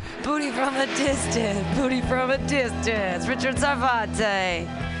distance. Booty from a distance. Booty from a distance. Richard Sarvate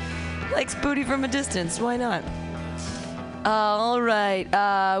likes booty from a distance. Why not? All right.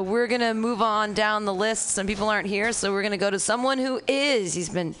 We're going to move on down the list. Some people aren't here, so we're going to go to someone who is. He's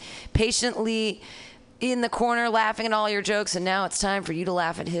been patiently in the corner laughing at all your jokes, and now it's time for you to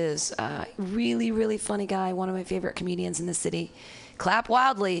laugh at his. Really, really funny guy, one of my favorite comedians in the city. Clap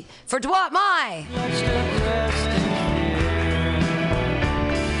wildly for Dwight Mai.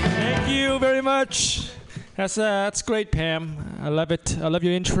 Thank you very much. That's great, Pam. I love it. I love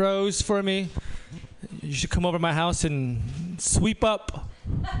your intros for me. You should come over to my house and sweep up.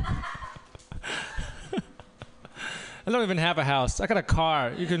 I don't even have a house. I got a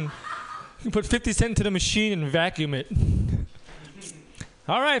car. You can put 50 cents into the machine and vacuum it.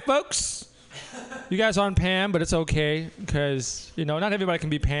 All right, folks. You guys aren't Pam, but it's okay because, not everybody can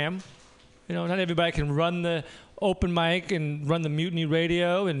be Pam. Not everybody can run the open mic and run the Mutiny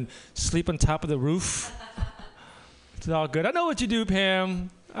Radio and sleep on top of the roof. It's all good. I know what you do, Pam.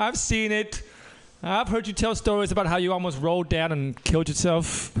 I've seen it. I've heard you tell stories about how you almost rolled down and killed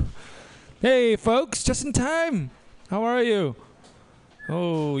yourself. Hey, folks, just in time. How are you?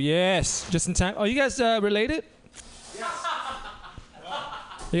 Oh, yes, just in time. Oh, you guys related? Yes.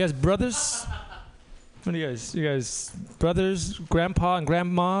 You guys brothers? What are you guys? You guys brothers, grandpa and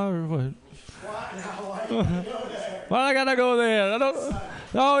grandma, or what? Well, I gotta go there.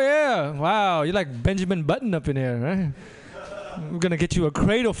 Oh, yeah. Wow, you're like Benjamin Button up in here, right? We're gonna get you a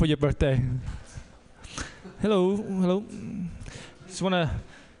cradle for your birthday. Hello. Just want to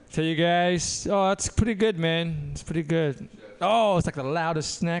tell you guys, it's pretty good, man. It's pretty good. Oh, it's like the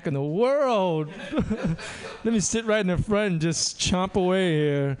loudest snack in the world. Let me sit right in the front and just chomp away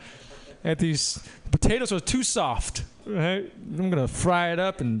here at these potatoes are too soft, right? I'm going to fry it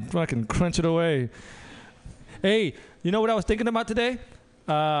up and fucking crunch it away. Hey, you know what I was thinking about today?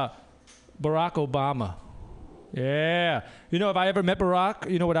 Barack Obama. Yeah. If I ever met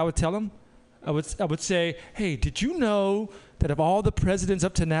Barack, you know what I would tell him? I would say, hey, did you know that if all the presidents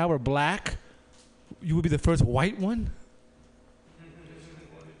up to now were black, you would be the first white one?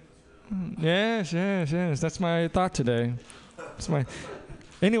 Yes. That's my thought today.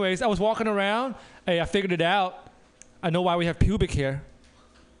 Anyways, I was walking around. Hey, I figured it out. I know why we have pubic hair.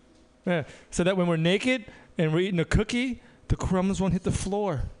 Yeah, so that when we're naked and we're eating a cookie, the crumbs won't hit the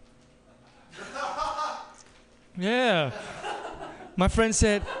floor. Yeah. My friend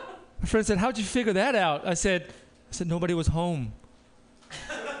said, how'd you figure that out? I said, nobody was home.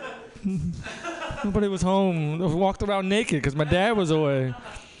 Nobody was home. I walked around naked because my dad was away.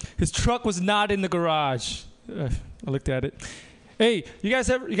 His truck was not in the garage. I looked at it. Hey, you guys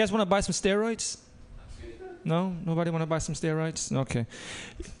want to buy some steroids? No? Nobody want to buy some steroids? Okay.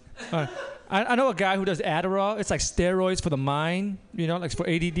 I know a guy who does Adderall. It's like steroids for the mind, like for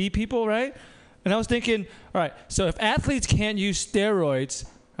ADD people, right? And I was thinking, all right, so if athletes can't use steroids,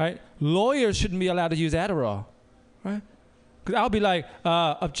 right, lawyers shouldn't be allowed to use Adderall, right? Because I'll be like,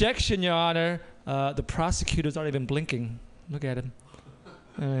 objection, Your Honor. The prosecutor's not even blinking. Look at him.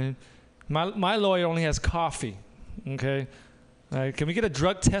 My lawyer only has coffee, okay? Can we get a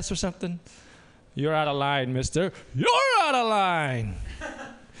drug test or something? You're out of line, mister. You're out of line.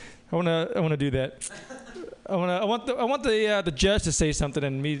 I wanna do that. I want the judge to say something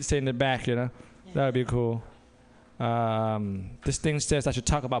and me to say in the back, That would be cool. This thing says I should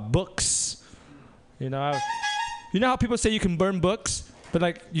talk about books. You know how people say you can burn books,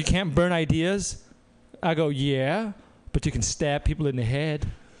 but you can't burn ideas? I go, yeah, but you can stab people in the head.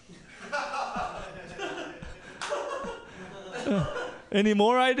 Any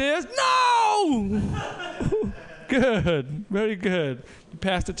more ideas? No! Good. Very good. You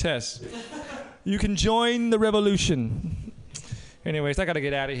passed the test. You can join the revolution. Anyways, I got to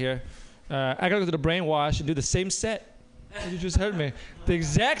get out of here. I got to go to the brainwash and do the same set. You just heard me. The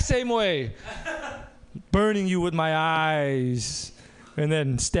exact same way. Burning you with my eyes and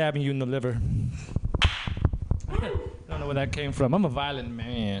then stabbing you in the liver. I don't know where that came from. I'm a violent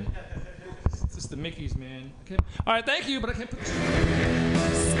man. It's the Mickeys, man. All right, thank you, but I can't put...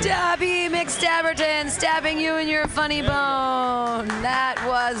 Stabby McStabberton stabbing you in your funny bone. That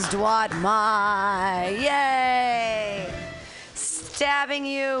was Dwight Mai. Yay! Stabbing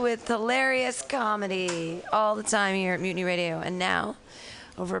you with hilarious comedy all the time here at Mutiny Radio. And now,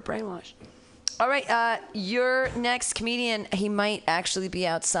 over at Brainwash. All right, your next comedian, he might actually be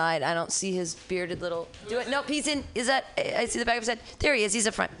outside. I don't see his bearded little... Nope, he's in... Is that... I see the back of his head. There he is. He's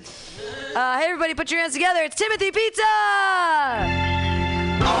up front. Hey, everybody, put your hands together. It's Timothy Pizza!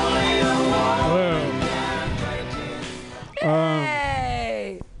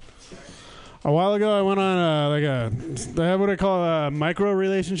 A while ago, I went on they have what I call micro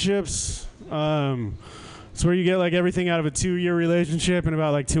relationships. It's where you get like everything out of a 2-year relationship in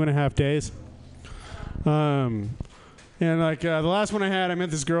about like 2.5 days. And like the last one I had, I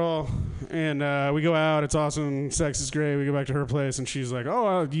met this girl, and we go out. It's awesome. Sex is great. We go back to her place, and she's like,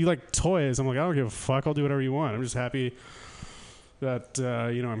 "Oh, you like toys?" I'm like, "I don't give a fuck. I'll do whatever you want. I'm just happy that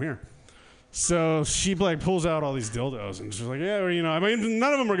I'm here." So she like pulls out all these dildos, and she's like, "Yeah, well, I mean,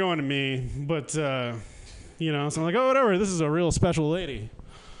 none of them are going to me, but so I'm like, oh, whatever. This is a real special lady."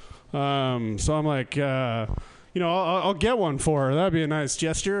 So I'm like, I'll get one for her. That'd be a nice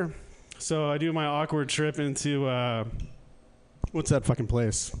gesture. So I do my awkward trip into what's that fucking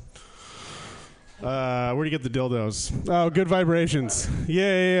place? Where do you get the dildos? Oh, Good Vibrations.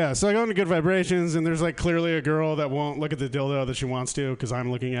 Yeah. So I go into Good Vibrations, and there's like clearly a girl that won't look at the dildo that she wants to because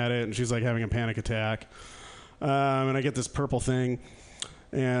I'm looking at it, and she's like having a panic attack. And I get this purple thing,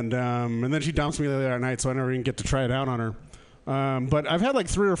 and then she dumps me the other night, so I never even get to try it out on her. But I've had like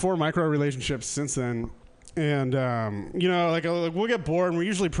 3 or 4 micro relationships since then. And, like we'll get bored, and we're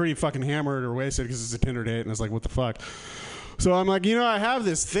usually pretty fucking hammered or wasted because it's a Tinder date, and it's like, what the fuck? So I'm like, I have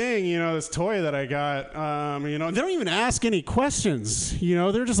this thing, this toy that I got, they don't even ask any questions,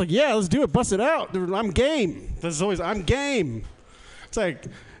 they're just like, yeah, let's do it, bust it out. I'm game. I'm game. It's like,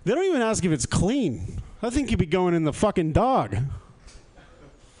 they don't even ask if it's clean. I think you'd be going in the fucking dog.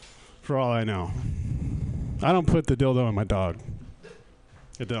 For all I know. I don't put the dildo in my dog.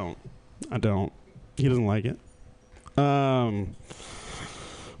 I don't. He doesn't like it.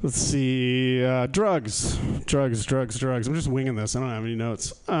 Let's see. Drugs. I'm just winging this. I don't have any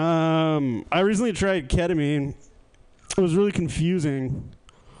notes. I recently tried ketamine. It was really confusing.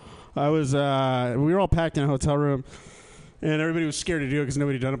 We were all packed in a hotel room, and everybody was scared to do it because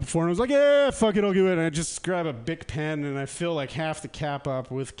nobody had done it before. And I was like, yeah, fuck it, I'll do it. And I just grab a Bic pen, and I fill like half the cap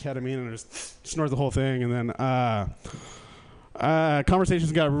up with ketamine, and I just snort the whole thing. And then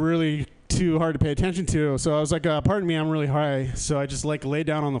conversations got really too hard to pay attention to, so I was like, pardon me, I'm really high. So I just like laid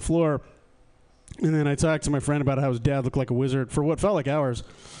down on the floor, and then I talked to my friend about how his dad looked like a wizard for what felt like hours.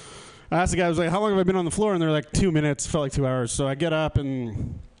 I asked the guy, I was like, how long have I been on the floor? And they're like, 2 minutes. Felt like 2 hours. So I get up,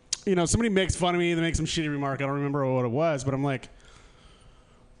 and somebody makes fun of me. They make some shitty remark. I don't remember what it was, but I'm like,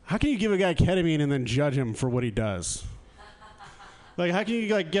 how can you give a guy ketamine and then judge him for what he does? Like, how can you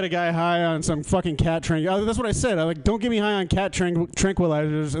like get a guy high on some fucking cat tranquilizer? That's what I said. I like, don't get me high on cat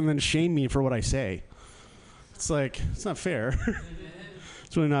tranquilizers and then shame me for what I say. It's like, it's not fair.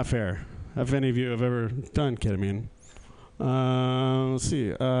 It's really not fair. If any of you have ever done ketamine, let's see.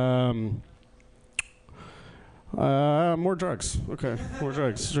 More drugs. Okay, more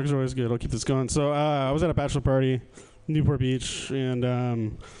drugs. Drugs are always good. I'll keep this going. So I was at a bachelor party, Newport Beach,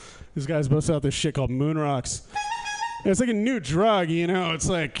 and these guys busted out this shit called Moon Rocks. It's like a new drug, It's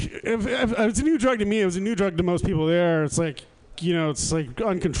like, if it's a new drug to me, it was a new drug to most people there. It's like, it's like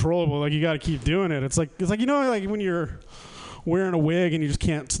uncontrollable. Like, you got to keep doing it. It's like like when you're wearing a wig and you just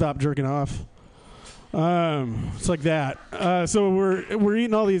can't stop jerking off. It's like that. So we're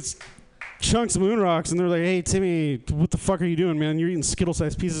eating all these chunks of Moon Rocks, and they're like, hey, Timmy, what the fuck are you doing, man? You're eating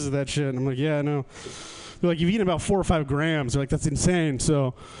Skittle-sized pieces of that shit. And I'm like, yeah, I know. They're like, you've eaten about 4 or 5 grams. They're like, that's insane.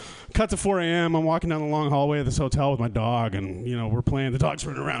 So cut to 4 a.m. I'm walking down the long hallway of this hotel with my dog, and we're playing. The dog's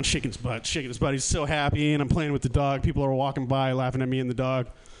running around shaking his butt. He's so happy, and I'm playing with the dog. People are walking by laughing at me and the dog.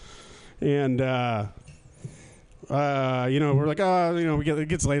 And we're like, it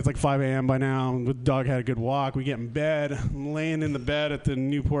gets late. It's like 5 a.m. by now. The dog had a good walk. We get in bed. I'm laying in the bed at the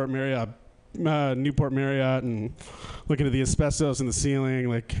Newport Marriott, and looking at the asbestos in the ceiling,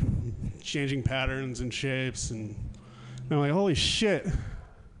 like changing patterns and shapes. And I'm like, holy shit.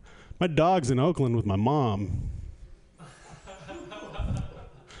 My dog's in Oakland with my mom.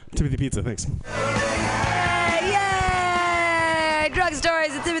 Timothy Pizza, thanks. Yay! Drug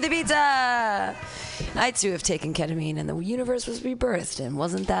stories at Timothy Pizza. I too have taken ketamine, and the universe was rebirthed, and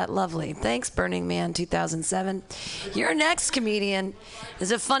wasn't that lovely? Thanks, Burning Man 2007. Your next comedian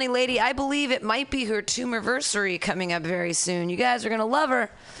is a funny lady. I believe it might be her tumorversary coming up very soon. You guys are gonna love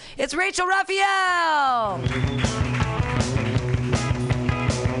her. It's Rachel Raphael.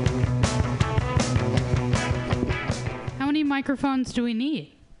 How many microphones do we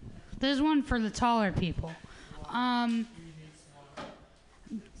need? There's one for the taller people. I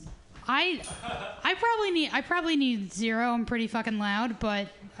probably need 0. I'm pretty fucking loud, but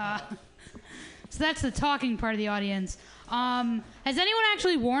so that's the talking part of the audience. Has anyone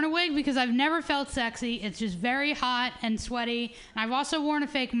actually worn a wig? Because I've never felt sexy. It's just very hot and sweaty. And I've also worn a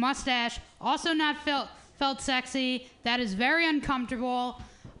fake mustache. Also not felt sexy. That is very uncomfortable.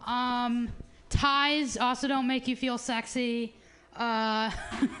 Ties also don't make you feel sexy.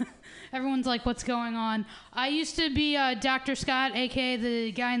 Everyone's like, what's going on? I used to be Dr. Scott, a.k.a.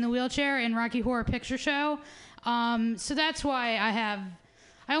 the guy in the wheelchair in Rocky Horror Picture Show. So that's why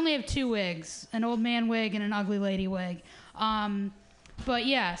I only have 2 wigs, an old man wig and an ugly lady wig. But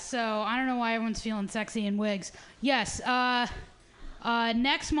yeah, so I don't know why everyone's feeling sexy in wigs. Yes,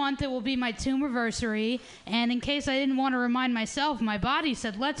 next month it will be my tumorversary, and in case I didn't want to remind myself, my body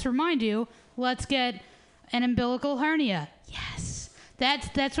said, let's remind you, let's get an umbilical hernia. Yes.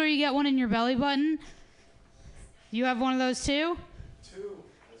 That's where you get one in your belly button. You have one of those too? 2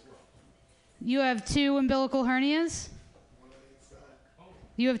 as well. You have 2 umbilical hernias?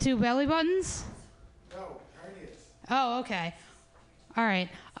 You have 2 belly buttons? No, hernias. Oh, okay. All right.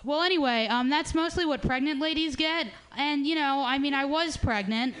 Well, anyway, that's mostly what pregnant ladies get. And, I was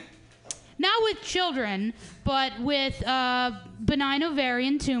pregnant. Not with children, but with benign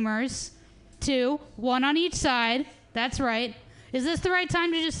ovarian tumors. 2, 1 on each side. That's right. Is this the right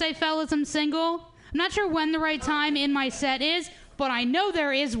time to just say, fellas, I'm single? I'm not sure when the right time in my set is, but I know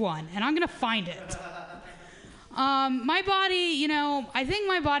there is one, and I'm going to find it. My body, I think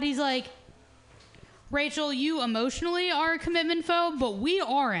my body's like, Rachel, you emotionally are a commitment phobe, but we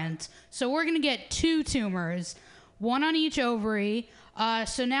aren't. So we're going to get 2 tumors, 1 on each ovary.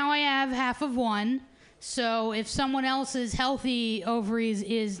 So now I have half of one. So if someone else's healthy ovaries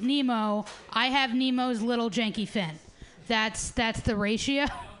is Nemo, I have Nemo's little janky fin. That's the ratio.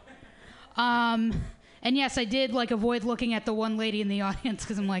 And yes, I did avoid looking at the one lady in the audience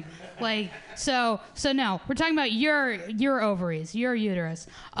because I'm so no, we're talking about your ovaries, your uterus.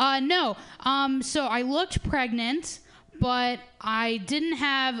 No. So I looked pregnant, but I didn't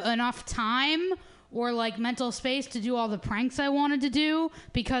have enough time or mental space to do all the pranks I wanted to do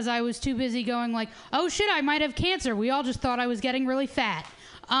because I was too busy going oh shit, I might have cancer. We all just thought I was getting really fat.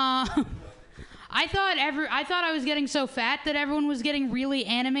 I thought I was getting so fat that everyone was getting really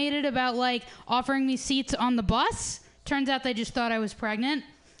animated about offering me seats on the bus. Turns out they just thought I was pregnant.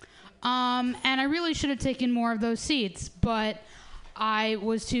 And I really should have taken more of those seats, but I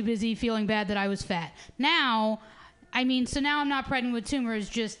was too busy feeling bad that I was fat. Now I'm not pregnant with tumors,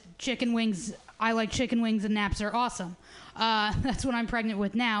 just chicken wings. I like chicken wings and naps are awesome. That's what I'm pregnant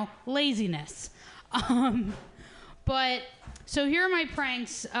with now, laziness. But so here are my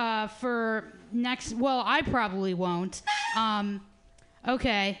pranks for next. Well, I probably won't.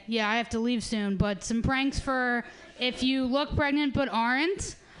 Okay, yeah, I have to leave soon. But some pranks for if you look pregnant but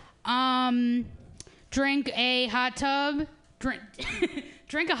aren't. Drink a hot tub.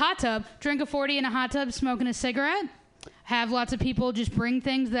 Drink a hot tub. Drink a 40 in a hot tub, smoking a cigarette. Have lots of people just bring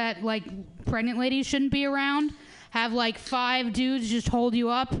things that pregnant ladies shouldn't be around. Have 5 dudes just hold you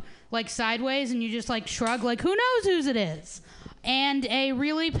up sideways, and you just shrug who knows whose it is. And a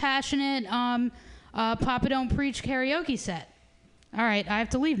really passionate Papa Don't Preach karaoke set. All right, I have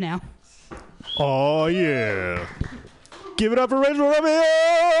to leave now. Oh, yeah. Give it up for Rachel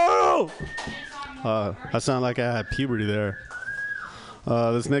Romeo! I sound like I had puberty there.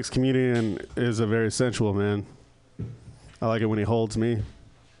 This next comedian is a very sensual man. I like it when he holds me.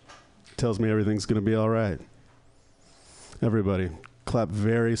 Tells me everything's going to be all right. Everybody, clap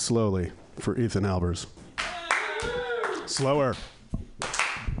very slowly for Ethan Albers. Slower.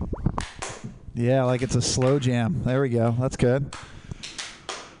 Yeah, it's a slow jam. There we go. That's good.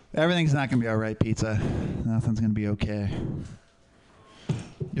 Everything's not going to be all right, Pizza. Nothing's going to be okay.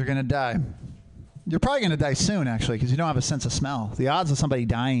 You're going to die. You're probably going to die soon, actually, because you don't have a sense of smell. The odds of somebody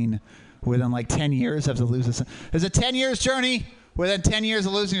dying within 10 years of to lose a sense. Is it 10 years, Journey? Within 10 years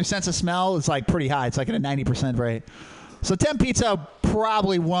of losing your sense of smell, it's pretty high. It's at a 90% rate. So Tim Pizza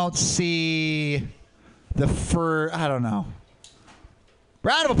probably won't see I don't know.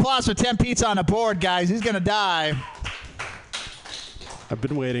 Round of applause for Tim Pizza on the board, guys. He's going to die. I've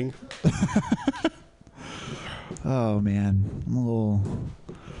been waiting. Oh, man. I'm a little...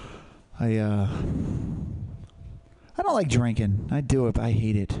 I don't like drinking. I do it, but I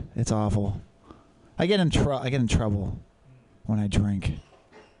hate it. It's awful. I get in trouble when I drink.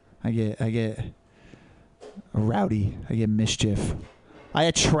 I get rowdy. I get mischief. I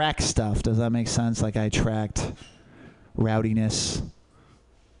attract stuff. Does that make sense? I attract rowdiness,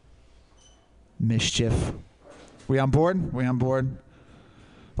 mischief. We on board?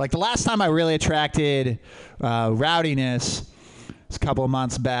 The last time I really attracted rowdiness was a couple of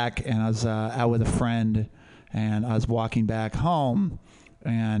months back, and I was out with a friend, and I was walking back home,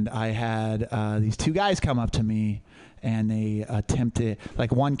 and I had these 2 guys come up to me, and they attempted,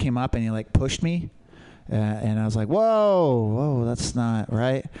 one came up and he pushed me, And I was like, whoa, that's not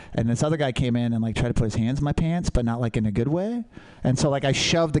right. And this other guy came in and like tried to put his hands in my pants, but not like in a good way. And so like I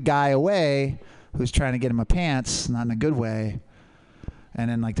shoved the guy away who's trying to get in my pants, not in a good way. And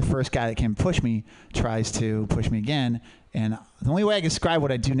then like the first guy that came to push me tries to push me again. And the only way I can describe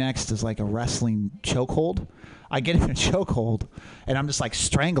what I do next is like a wrestling chokehold. I get in a chokehold and I'm just like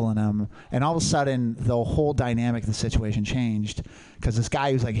strangling him. And all of a sudden the whole dynamic of the situation changed because this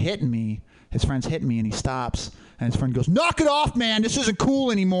guy who's like hitting me, his friend's hitting me and he stops and his friend goes, knock it off, man. This isn't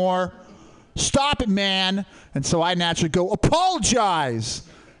cool anymore. Stop it, man. And so I naturally go, apologize.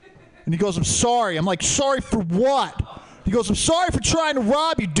 And he goes, I'm sorry. I'm like, sorry for what? He goes, I'm sorry for trying to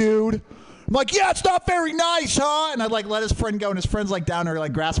rob you, dude. I'm like, yeah, it's not very nice, huh? And I like let his friend go, and his friend's like down there,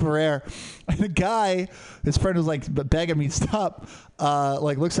 like grasping for air. And the guy, his friend was like begging me to stop,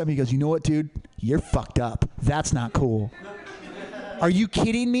 like looks at me, he goes, you know what, dude? You're fucked up. That's not cool. Are you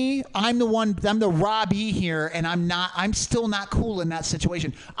kidding me? I'm the Robbie here, and I'm still not cool in that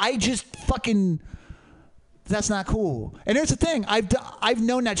situation. I just fucking, that's not cool. And here's the thing, I've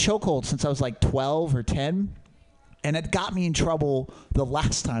known that chokehold since I was like 12 or 10, and it got me in trouble the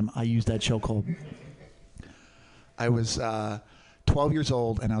last time I used that chokehold. I was 12 years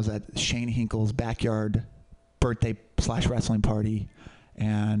old, and I was at Shane Hinkle's backyard birthday / wrestling party,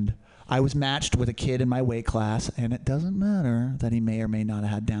 and I was matched with a kid in my weight class, and it doesn't matter that he may or may not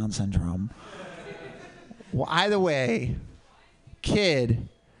have had Down syndrome. Well, either way, kid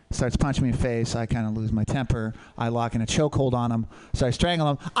starts punching me in the face. I kind of lose my temper. I lock in a chokehold on him, start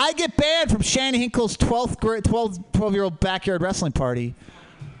strangling him. I get banned from Shane Hinkle's 12-year-old backyard wrestling party.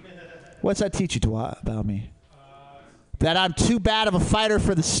 What's that teach you about me? That I'm too bad of a fighter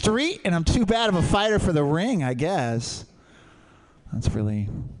for the street, and I'm too bad of a fighter for the ring, I guess. That's really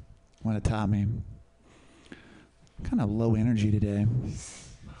what it taught me. Kind of low energy today.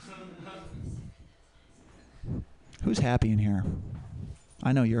 Who's happy in here?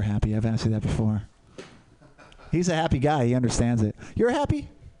 I know you're happy. I've asked you that before. He's a happy guy. He understands it. You're happy?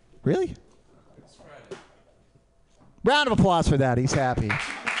 Really? Round of applause for that. He's happy.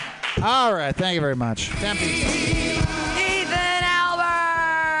 All right. Thank you very much. Ethan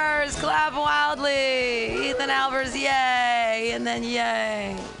Albers! Clap wildly. Ethan Albers, yay. And then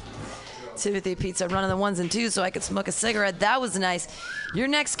yay. Timothy Pizza running the ones and twos so I could smoke a cigarette. That was nice. Your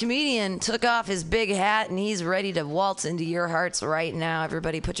next comedian took off his big hat and he's ready to waltz into your hearts right now.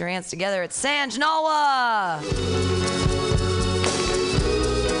 Everybody put your hands together. It's Sanj Nalwa.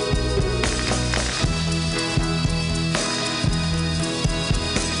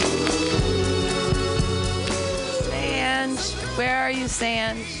 Sanj, where are you,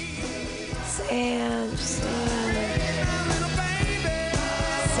 Sanj? Sanj.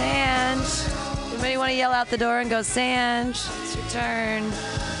 Anybody want to yell out the door and go, Sanj, it's your turn.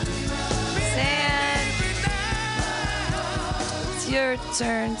 Sanj. It's your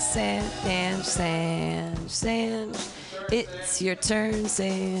turn, Sanj. It's your turn,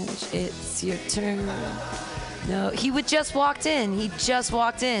 Sanj. It's your turn. No, he just walked in. He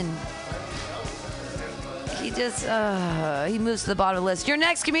moves to the bottom of the list. Your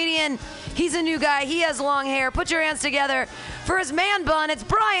next comedian, he's a new guy. He has long hair. Put your hands together for his man bun. It's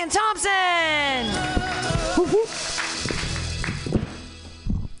Brian Thompson.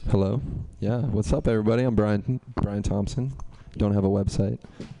 Hello. Yeah. What's up, everybody? I'm Brian Thompson. Don't have a website.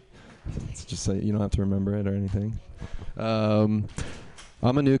 It's just so you don't have to remember it or anything. I'm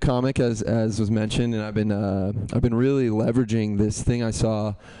a new comic, as was mentioned, and I've been really leveraging this thing I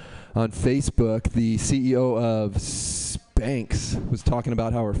saw on Facebook. The CEO of Spanx was talking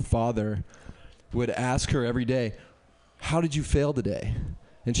about how her father would ask her every day, how did you fail today?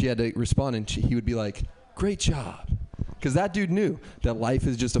 And she had to respond, and he would be like, great job. Because that dude knew that life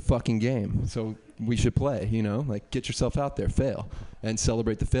is just a fucking game. So we should play, like get yourself out there, fail, and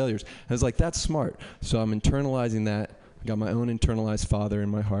celebrate the failures. And I was like, that's smart. So I'm internalizing that. I got my own internalized father in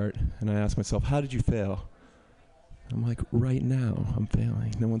my heart, and I ask myself, how did you fail? I'm like, right now, I'm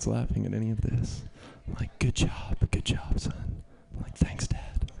failing. No one's laughing at any of this. I'm like, good job, son. I'm like, thanks,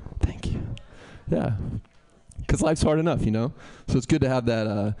 Dad. Thank you. Yeah. Because life's hard enough, So it's good to have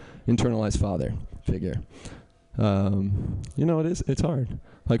that internalized father figure. It's hard.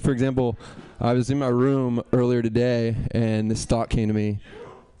 Like, for example, I was in my room earlier today, and this thought came to me,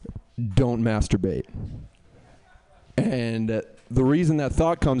 don't masturbate. And the reason that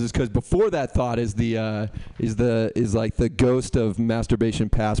thought comes is because before that thought is like the ghost of masturbation,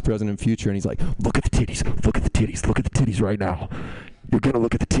 past, present, and future. And he's like, look at the titties, look at the titties, look at the titties right now. You're gonna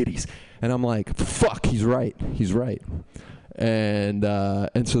look at the titties. And I'm like, fuck, he's right. And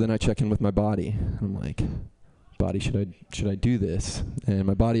so then I check in with my body. And I'm like, body, should I do this? And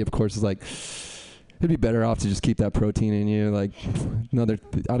my body, of course, is like, it'd be better off to just keep that protein in you. Like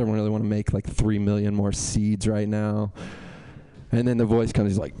I don't really want to make like 3 million more seeds right now. And then the voice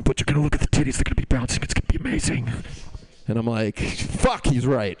comes, he's like, but you're going to look at the titties, they're going to be bouncing, it's going to be amazing. And I'm like, fuck, he's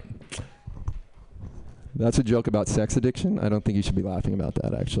right. That's a joke about sex addiction. I don't think you should be laughing about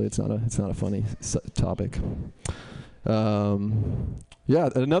that, actually. It's not a funny topic. Yeah,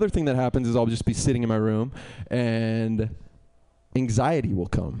 another thing that happens is I'll just be sitting in my room and anxiety will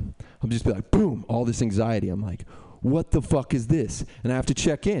come. I'll just be like, boom, all this anxiety. I'm like, what the fuck is this? And I have to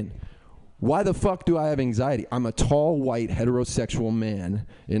check in. Why the fuck do I have anxiety? I'm a tall, white, heterosexual man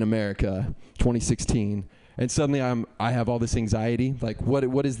in America, 2016, and suddenly I have all this anxiety. Like,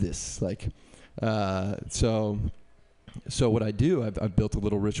 what is this? Like, so what I do, I've built a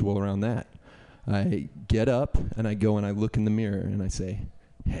little ritual around that. I get up and I go and I look in the mirror and I say,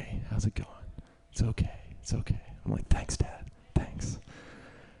 hey, how's it going? It's okay. It's okay. I'm like, thanks, Dad. Thanks.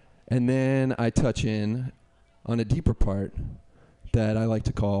 And then I touch in on a deeper part that I like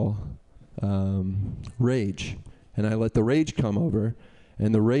to call rage. And I let the rage come over,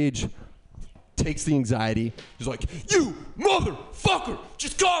 and the rage takes the anxiety. He's like, you motherfucker,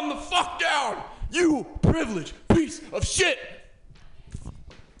 just calm the fuck down, you privileged piece of shit.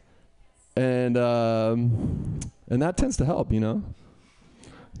 And that tends to help, you know.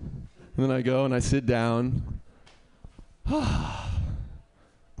 And then I go and I sit down. Look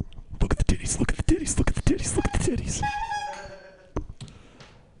at the titties, look at the titties, look at the titties, look at the titties.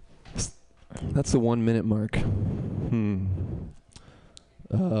 That's the 1 minute mark. I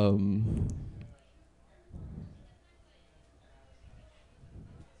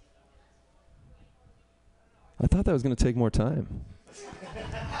thought that was going to take more time.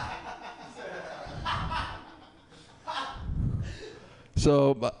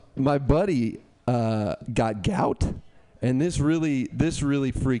 So my buddy got gout, and this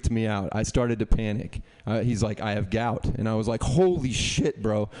really freaked me out. I started to panic. He's like, I have gout, and I was like, holy shit,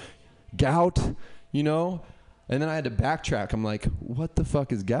 bro, gout, you know? And then I had to backtrack. I'm like, what the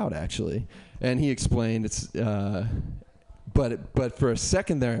fuck is gout actually? And he explained it's. But for a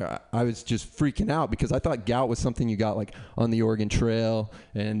second there, I was just freaking out because I thought gout was something you got like on the Oregon Trail,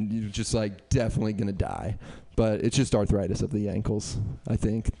 and you're just like definitely gonna die. But it's just arthritis of the ankles. I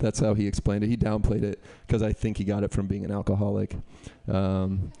think that's how he explained it. He downplayed it because I think he got it from being an alcoholic.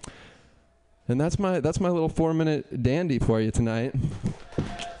 And that's my little 4 minute dandy for you tonight.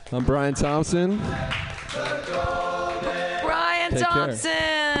 I'm Brian Thompson. Brian Take Thompson,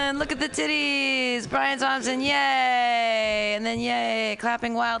 care. Look at the titties. Brian Thompson, yay. And then yay,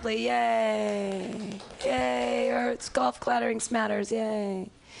 clapping wildly, yay. Yay, Earth's golf clattering smatters, yay.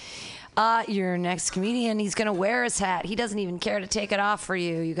 Your next comedian, he's going to wear his hat. He doesn't even care to take it off for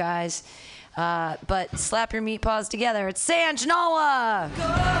you, you guys. But slap your meat paws together. It's Sanj Nala.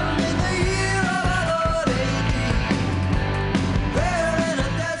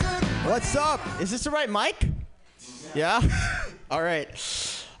 What's up? Is this the right mic? Yeah? All right.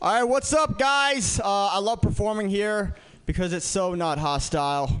 All right, what's up, guys? I love performing here because it's so not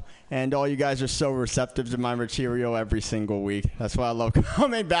hostile, and all you guys are so receptive to my material every single week. That's why I love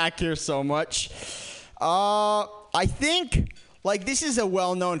coming back here so much. I think, like, this is a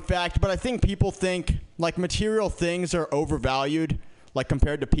well-known fact, but I think people think, like, material things are overvalued, like,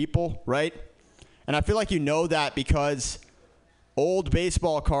 compared to people, right? And I feel like you know that because old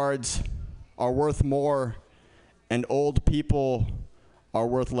baseball cards are worth more and old people are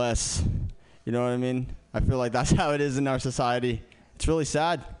worth less. You know what I mean? I feel like that's how it is in our society. It's really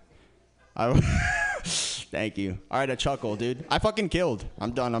sad. Thank you. All right, a chuckle, dude. I fucking killed.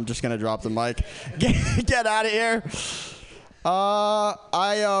 I'm done. I'm just going to drop the mic. Get out of here.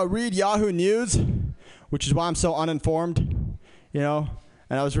 I read Yahoo News, which is why I'm so uninformed, you know.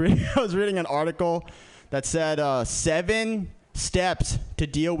 And I was reading an article that said 7 steps to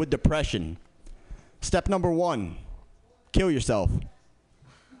deal with depression. Step number 1, kill yourself.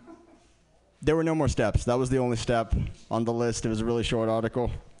 There were no more steps. That was the only step on the list. It was a really short article.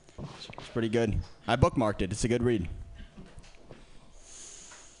 It's pretty good. I bookmarked it. It's a good read.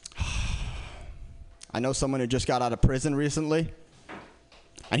 I know someone who just got out of prison recently,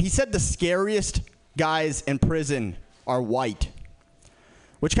 and he said the scariest guys in prison are white,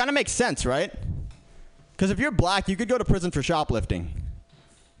 which kind of makes sense, right? Because if you're black, you could go to prison for shoplifting.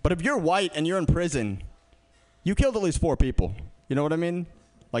 But if you're white and you're in prison, you killed at least 4 people. You know what I mean?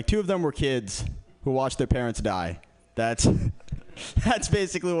 Like 2 of them were kids who watched their parents die. That's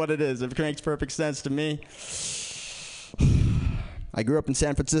basically what it is. It makes perfect sense to me. I grew up in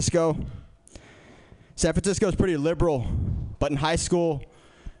San Francisco. San Francisco is pretty liberal, but in high school,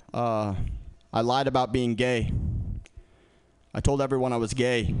 I lied about being gay. I told everyone I was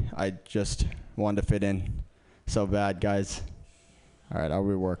gay. I just wanted to fit in so bad, guys. All right, I'll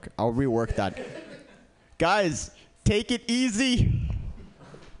rework that. Guys, take it easy.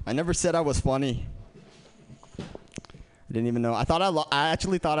 I never said I was funny. I didn't even know. I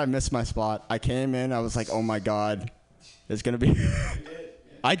actually thought I missed my spot. I came in. I was like, oh my God, it's gonna be.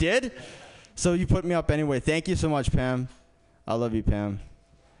 I did. So you put me up anyway. Thank you so much, Pam. I love you, Pam.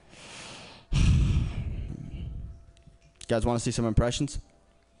 You guys want to see some impressions?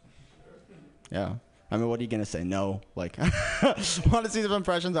 Yeah. I mean, what are you going to say? No. Like, want to see some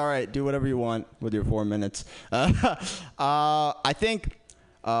impressions? All right. Do whatever you want with your 4 minutes. I think,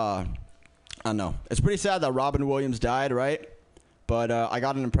 I don't know. It's pretty sad that Robin Williams died, right? But I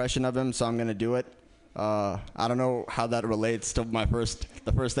got an impression of him, so I'm going to do it. I don't know how that relates to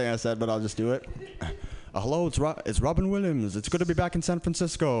the first thing I said, but I'll just do it. Hello, it's Robin Williams. It's good to be back in San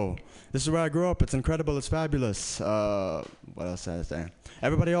Francisco. This is where I grew up. It's incredible. It's fabulous. What else did I say?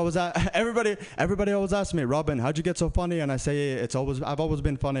 Everybody always asks me, Robin, how'd you get so funny? And I say, I've always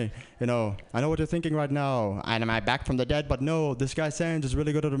been funny. You know, I know what you're thinking right now. And am I back from the dead? But no, this guy Sanj is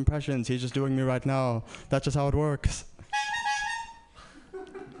really good at impressions. He's just doing me right now. That's just how it works.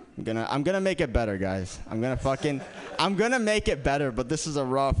 I'm gonna make it better, guys. I'm gonna make it better. But this is a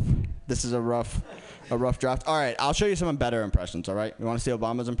rough draft. All right, I'll show you some better impressions, all right? You want to see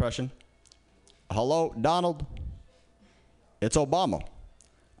Obama's impression? Hello, Donald. It's Obama.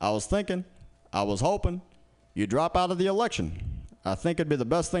 I was hoping you'd drop out of the election. I think it'd be the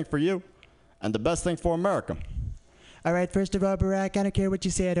best thing for you and the best thing for America. All right, first of all, Barack, I don't care what you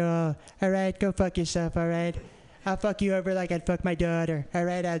say at all. All right, go fuck yourself, all right? I'll fuck you over like I'd fuck my daughter. All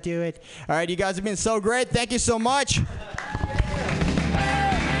right, I'll do it. All right, you guys have been so great. Thank you so much.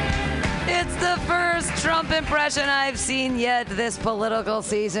 It's the first Trump impression I've seen yet this political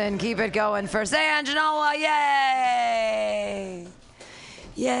season. Keep it going for Sanjanola. Yay!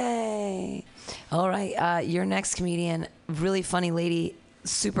 Yay! All right, your next comedian, really funny lady.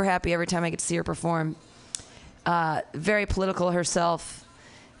 Super happy every time I get to see her perform. Very political herself.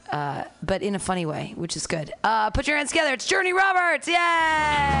 But in a funny way, which is good. Put your hands together. It's Journey Roberts. Yay!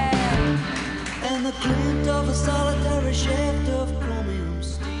 And the glint of a solitary shaft of chromium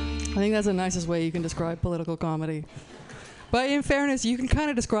steel. I think that's the nicest way you can describe political comedy. But in fairness, you can kind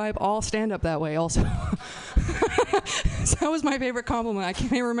of describe all stand-up that way also. So that was my favorite compliment. I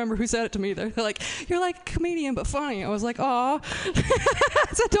can't even remember who said it to me. They're like, you're like a comedian, but funny. I was like, aw.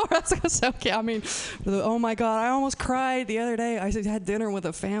 That's adorable. That's so cute. I mean, oh my God, I almost cried the other day. I had dinner with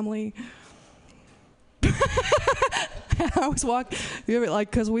a family. I was walking,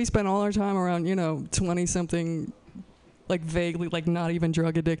 because we spent all our time around, 20-something, like vaguely, like not even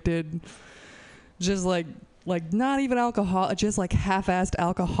drug addicted, just like not even alcohol, just like half-assed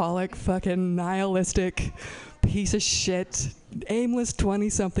alcoholic, fucking nihilistic piece of shit, aimless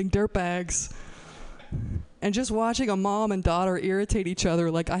 20-something dirtbags. And just watching a mom and daughter irritate each other,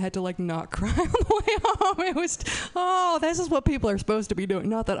 like I had to not cry on the way home. It was, this is what people are supposed to be doing.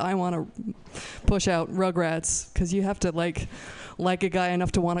 Not that I want to push out Rugrats, because you have to like a guy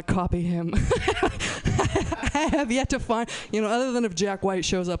enough to want to copy him. I have yet to find, other than if Jack White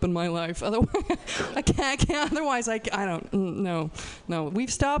shows up in my life. Otherwise, I can't. Otherwise, I don't. No.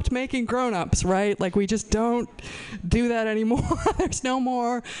 We've stopped making grown-ups, right? Like we just don't do that anymore. There's no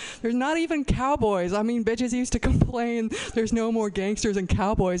more. There's not even cowboys. I mean, bitches used to complain. There's no more gangsters and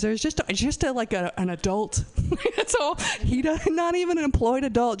cowboys. There's just an adult. That's all. He does not even an employed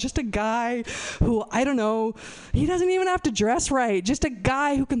adult. Just a guy who I don't know. He doesn't even have to dress right. Just a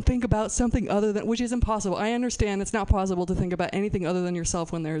guy who can think about something other than, which is impossible. I understand it's not possible to think about anything other than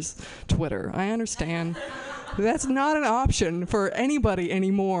yourself when there's Twitter. I understand. That's not an option for anybody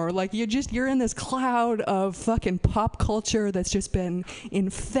anymore. Like you're in this cloud of fucking pop culture that's just been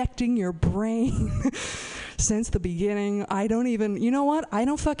infecting your brain since the beginning. I don't even, you know what? I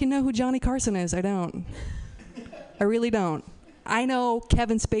don't fucking know who Johnny Carson is. I don't. I really don't. I know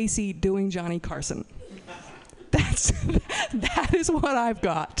Kevin Spacey doing Johnny Carson. That is what I've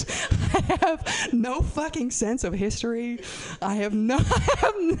got. I have no fucking sense of history. I have no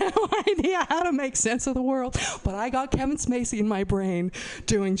idea how to make sense of the world. But I got Kevin Spacey in my brain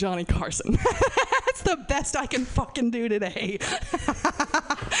doing Johnny Carson. That's the best I can fucking do today.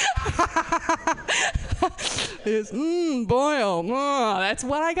 Is Boyle. That's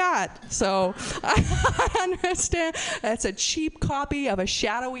what I got. So I understand. That's a cheap copy of a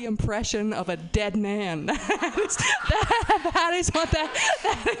shadowy impression of a dead man. That is what that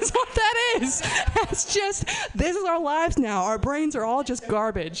is. It's just, this is our lives now. Our brains are all just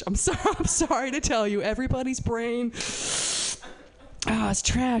garbage. I'm sorry to tell you, everybody's brain Oh, it's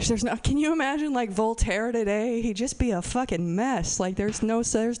trash. There's no. Can you imagine like Voltaire today? He'd just be a fucking mess. Like there's no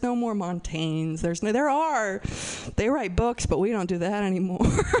more Montaignes. They write books, but we don't do that anymore.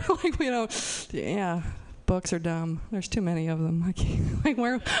 Like we don't. Yeah, books are dumb. There's too many of them. Like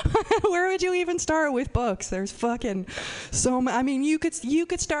where would you even start with books? There's fucking so. I mean, you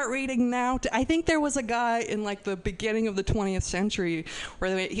could start reading now. I think there was a guy in like the beginning of the 20th century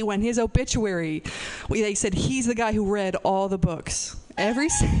where he went his obituary. They said he's the guy who read all the books. Every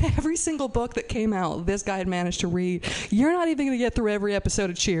single book that came out, this guy had managed to read. You're not even going to get through every episode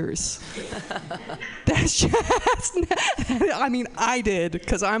of Cheers. That's just. I mean, I did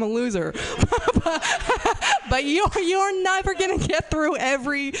because I'm a loser. But you're never going to get through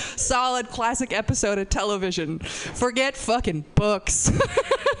every solid classic episode of television. Forget fucking books.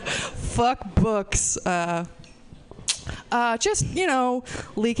 Fuck books. Just,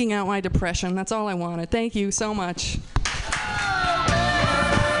 leaking out my depression. That's all I wanted. Thank you so much.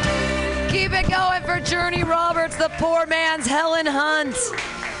 Keep it going for Journey Roberts, the poor man's Helen Hunt.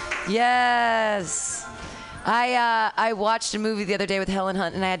 Yes. I watched a movie the other day with Helen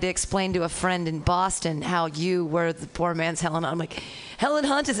Hunt, and I had to explain to a friend in Boston how you were the poor man's Helen Hunt. I'm like, Helen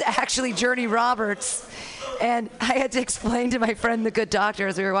Hunt is actually Journey Roberts. And I had to explain to my friend, the good doctor,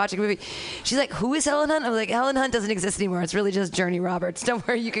 as we were watching a movie. She's like, who is Helen Hunt? I was like, Helen Hunt doesn't exist anymore. It's really just Journey Roberts. Don't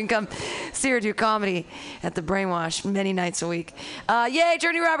worry, you can come see her do comedy at the Brainwash many nights a week. Yay,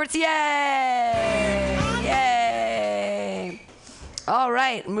 Journey Roberts, yay! Yay! All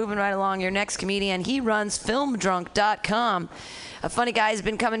right, moving right along. Your next comedian, he runs FilmDrunk.com. A funny guy has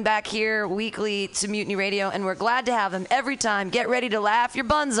been coming back here weekly to Mutiny Radio, and we're glad to have him every time. Get ready to laugh your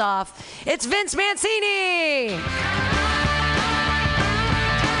buns off. It's Vince Mancini!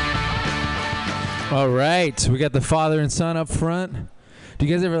 All right, we got the father and son up front. Do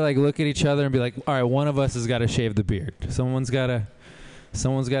you guys ever look at each other and be like, all right, one of us has got to shave the beard. Someone's got to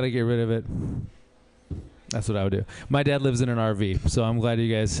get rid of it. That's what I would do. My dad lives in an RV, so I'm glad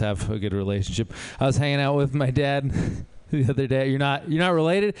you guys have a good relationship. I was hanging out with my dad the other day. You're not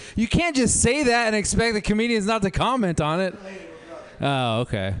related? You can't just say that and expect the comedians not to comment on it. Oh,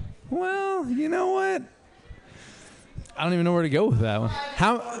 okay. Well, you know what? I don't even know where to go with that one.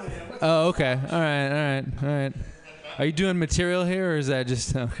 Oh, okay. All right. Are you doing material here, or is that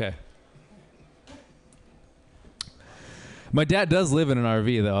just okay? My dad does live in an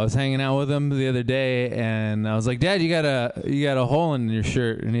RV, though. I was hanging out with him the other day, and I was like, Dad, you got a hole in your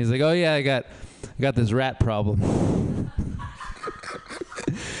shirt. And he's like, oh, yeah, I got this rat problem.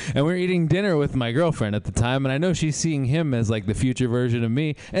 And we were eating dinner with my girlfriend at the time, and I know she's seeing him as the future version of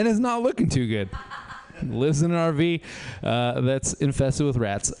me, and it's not looking too good. Lives in an RV that's infested with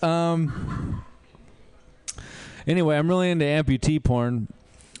rats. Anyway, I'm really into amputee porn.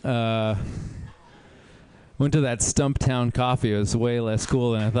 Went to that Stumptown Coffee. It was way less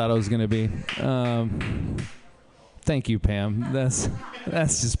cool than I thought it was going to be. Thank you, Pam. That's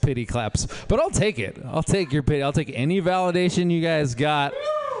just pity claps. But I'll take it. I'll take your pity. I'll take any validation you guys got.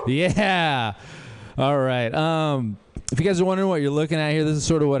 Yeah. All right. If you guys are wondering what you're looking at here, this is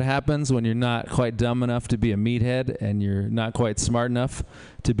sort of what happens when you're not quite dumb enough to be a meathead and you're not quite smart enough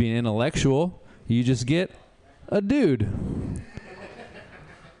to be an intellectual. You just get a dude.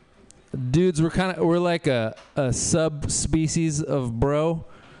 Dudes, we're like a subspecies of bro,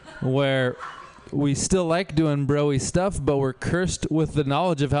 where we still like doing bro-y stuff, but we're cursed with the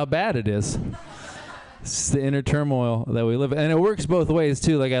knowledge of how bad it is. It's the inner turmoil that we live in. And it works both ways,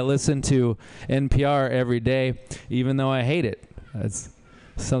 too. I listen to NPR every day, even though I hate it. That's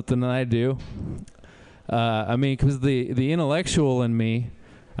something that I do. Because the intellectual in me,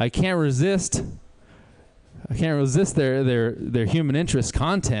 I can't resist their human interest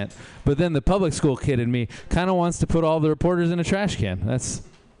content, but then the public school kid in me kind of wants to put all the reporters in a trash can. It's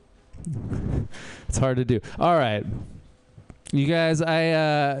hard to do. All right. You guys,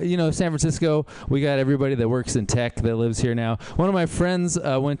 San Francisco, we got everybody that works in tech that lives here now. One of my friends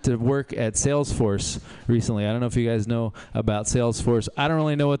went to work at Salesforce recently. I don't know if you guys know about Salesforce. I don't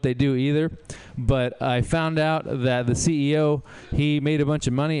really know what they do either, but I found out that the CEO, he made a bunch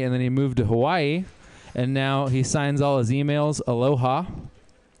of money and then he moved to Hawaii, and now he signs all his emails Aloha.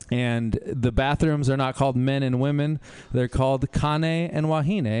 And the bathrooms are not called men and women. They're called Kane and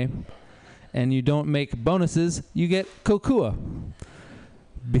Wahine. And you don't make bonuses, you get kokua.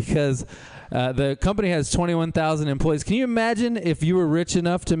 Because the company has 21,000 employees. Can you imagine if you were rich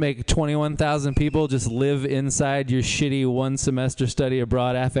enough to make 21,000 people just live inside your shitty one-semester study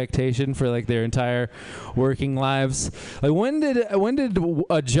abroad affectation for their entire working lives? When did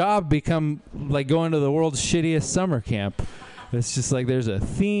a job become going to the world's shittiest summer camp? It's just like there's a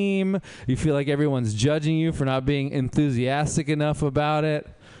theme. You feel like everyone's judging you for not being enthusiastic enough about it.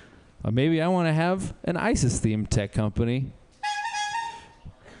 Or maybe I want to have an ISIS-themed tech company.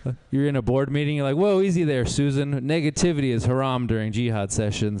 You're in a board meeting. You're like, whoa, easy there, Susan. Negativity is haram during jihad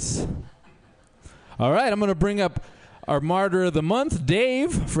sessions. All right, I'm going to bring up our martyr of the month,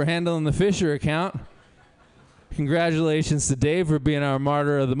 Dave, for handling the Fisher account. Congratulations to Dave for being our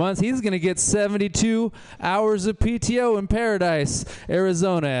martyr of the month. He's going to get 72 hours of PTO in Paradise,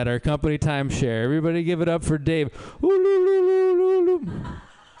 Arizona at our company timeshare. Everybody give it up for Dave.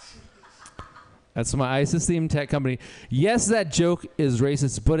 That's my ISIS-themed tech company. Yes, that joke is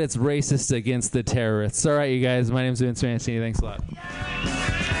racist, but it's racist against the terrorists. All right, you guys. My name's Vince Mancini. Thanks a lot.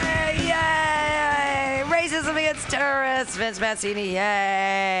 Yay! Racism against terrorists. Vince Mancini.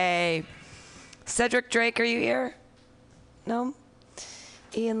 Yay! Cedric Drake, are you here? No?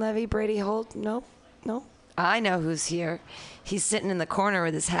 Ian Levy, Brady Holt? No? No? I know who's here. He's sitting in the corner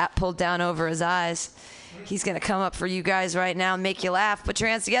with his hat pulled down over his eyes. He's going to come up for you guys right now and make you laugh. Put your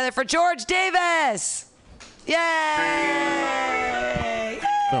hands together for George Davis! Yay!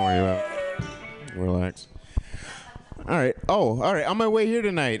 Don't worry about it. Relax. All right. Oh, all right. On my way here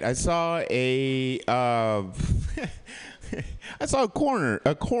tonight, I saw I saw a coroner.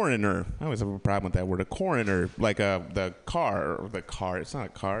 I always have a problem with that word. A coroner, like the car. It's not a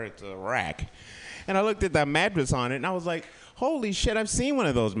car. It's a rack. And I looked at that mattress on it, and I was like, holy shit, I've seen one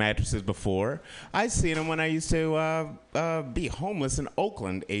of those mattresses before. I've seen them when I used to be homeless in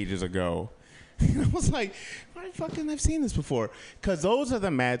Oakland ages ago. And I was like, I've seen this before. Because those are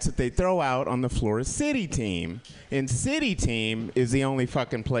the mats that they throw out on the floor of City Team. And City Team is the only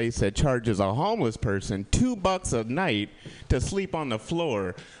fucking place that charges a homeless person $2 a night to sleep on the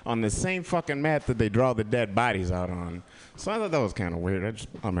floor on the same fucking mat that they draw the dead bodies out on. So I thought that was kind of weird. I just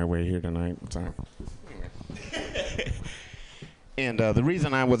on my way here tonight. Sorry. And the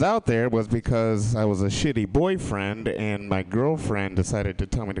reason I was out there was because I was a shitty boyfriend, and my girlfriend decided to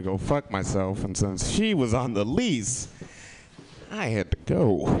tell me to go fuck myself. And since she was on the lease, I had to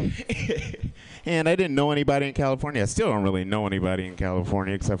go. And I didn't know anybody in California. I still don't really know anybody in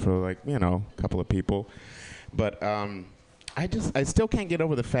California except for, like, you know, a couple of people. But I still can't get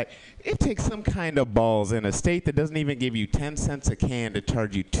over the fact it takes some kind of balls in a state that doesn't even give you 10 cents a can to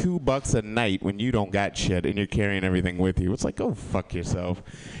charge you $2 a night when you don't got shit and you're carrying everything with you. It's like, go fuck yourself.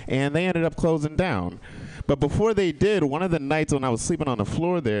 And they ended up closing down. But before they did, one of the nights when I was sleeping on the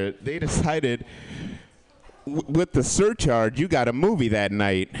floor there, they decided with the surcharge, you got a movie that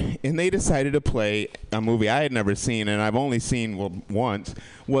night. And they decided to play a movie I had never seen, and I've only seen once,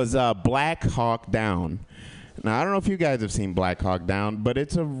 was Black Hawk Down. Now, I don't know if you guys have seen Black Hawk Down, but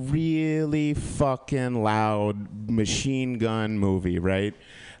it's a really fucking loud machine gun movie, right?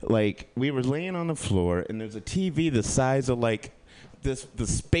 Like, we were laying on the floor, and there's a TV the size of, like, the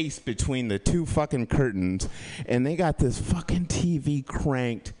space between the two fucking curtains, and they got this fucking TV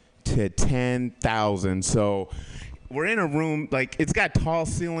cranked to 10,000. So we're in a room, like, it's got tall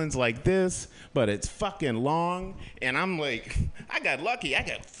ceilings like this, but it's fucking long, and I'm like, I got lucky. I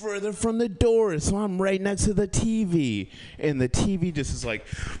got further from the door, so I'm right next to the TV, and the TV just is like,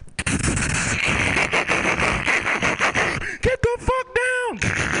 get the fuck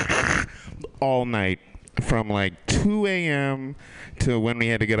down! All night, from like 2 a.m. to when we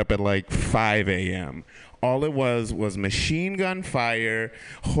had to get up at like 5 a.m. All it was machine gun fire.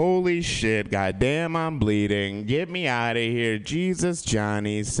 Holy shit, goddamn, I'm bleeding. Get me out of here. Jesus,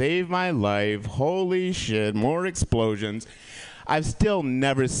 Johnny, save my life. Holy shit, more explosions. I've still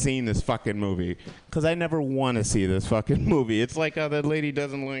never seen this fucking movie because I never want to see this fucking movie. It's like that lady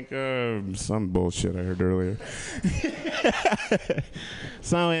doesn't like some bullshit I heard earlier.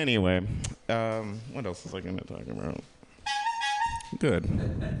 So anyway, what else was I going to talk about?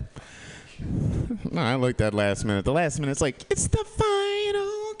 Good. No, I like that last minute. The last minute's like, it's the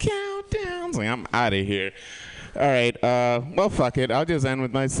final countdown. It's like, I'm out of here. All right, well, fuck it. I'll just end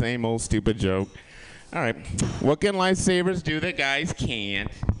with my same old stupid joke. All right, what can lifesavers do that guys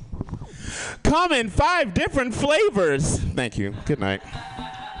can't? Come in 5 different flavors. Thank you. Good night.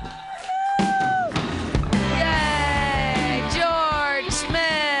 Yay! George Smith,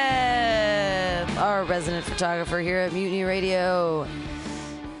 our resident photographer here at Mutiny Radio.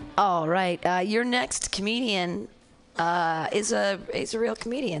 All right, your next comedian is a real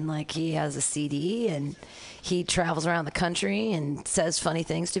comedian. Like, he has a CD and he travels around the country and says funny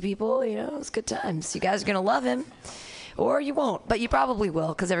things to people. You know, it's good times. You guys are gonna love him, or you won't, but you probably will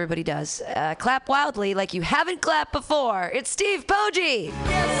because everybody does. Clap wildly like you haven't clapped before. It's Steve Poggi.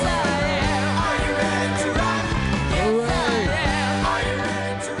 Yes, I am. Are you ready to rock? Yes, I am. Are you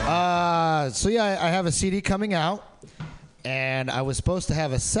ready to rock? So yeah, I have a CD coming out. and I was supposed to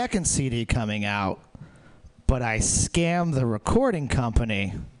have a second CD coming out, but I scammed the recording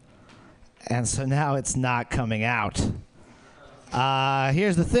company, and so now it's not coming out.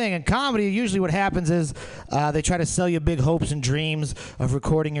 Here's the thing. In comedy, usually what happens is they try to sell you big hopes and dreams of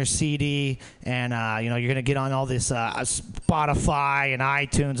recording your CD, and you're going to get on all this Spotify and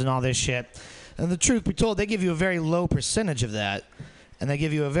iTunes and all this shit. And the truth be told, they give you a very low percentage of that, and they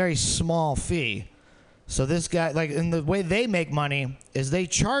give you a very small fee. So this guy, and the way they make money is they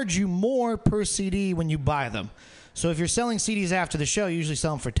charge you more per CD when you buy them. So if you're selling CDs after the show, you usually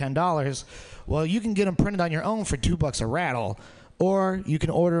sell them for $10. Well, you can get them printed on your own for $2 a rattle, or you can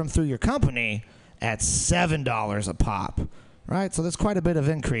order them through your company at $7 a pop, right? So that's quite a bit of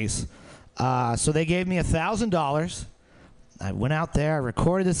increase. So they gave me $1,000. I went out there, I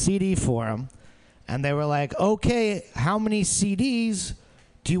recorded a CD for them, and they were like, okay, how many CDs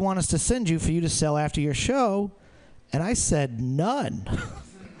do you want us to send you for you to sell after your show? And I said, none.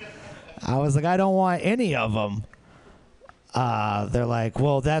 I was like, I don't want any of them. They're like,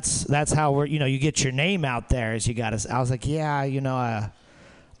 well, that's how we're, you get your name out there as you got to. I was like, yeah,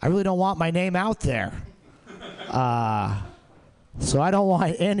 I really don't want my name out there. So I don't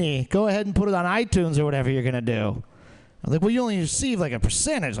want any. Go ahead and put it on iTunes or whatever you're going to do. I'm like, well, you only receive like a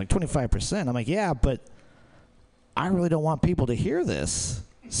percentage, like 25%. I'm like, yeah, but I really don't want people to hear this.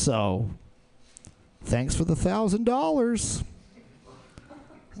 So thanks for the $1,000.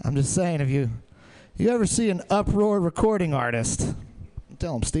 I'm just saying, if you ever see an uproar recording artist,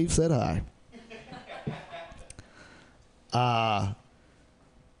 tell them Steve said hi.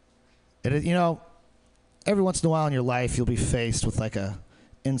 Every once in a while in your life, you'll be faced with like a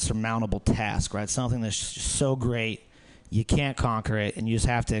insurmountable task, right? Something that's just so great, you can't conquer it, and you just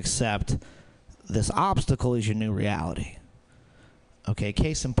have to accept this obstacle is your new reality. Okay,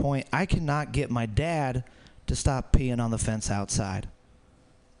 case in point, I cannot get my dad to stop peeing on the fence outside.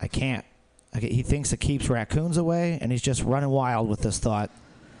 I can't. He thinks it keeps raccoons away, and he's just running wild with this thought.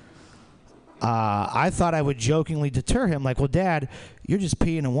 I thought I would jokingly deter him, like, well, Dad, you're just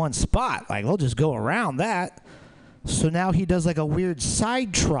peeing in one spot. Like, we'll just go around that. So now he does like a weird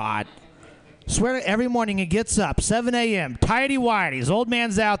side trot. Swear to every morning he gets up, 7 a.m., tighty-whitey, his old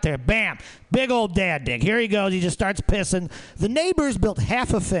man's out there, bam, big old dad dick. Here he goes, he just starts pissing. The neighbors built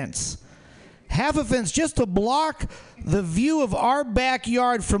half a fence just to block the view of our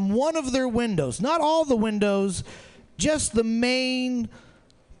backyard from one of their windows. Not all the windows, just the main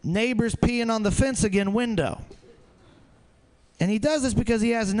neighbors peeing on the fence again window. And he does this because he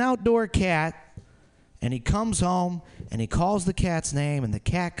has an outdoor cat, and he comes home and he calls the cat's name, and the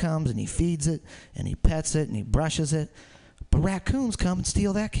cat comes and he feeds it and he pets it and he brushes it. But raccoons come and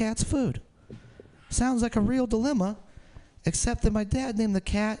steal that cat's food. Sounds like a real dilemma, except that my dad named the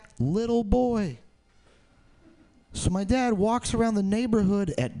cat Little Boy. So my dad walks around the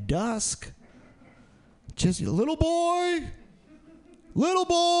neighborhood at dusk, just little boy, little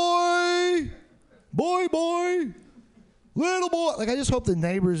boy, boy, boy, little boy. Like, I just hope the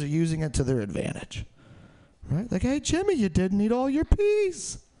neighbors are using it to their advantage. Right? Like, hey, Jimmy, you didn't eat all your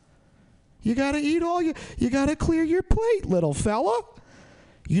peas. You got to you got to clear your plate, little fella.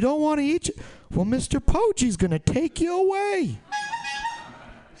 You don't want to eat. Well, Mr. Poachy's going to take you away.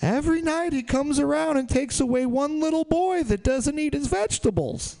 Every night he comes around and takes away one little boy that doesn't eat his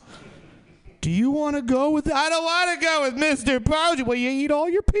vegetables. Do you want to go with... I don't want to go with Mr. Poachy. Well, you eat all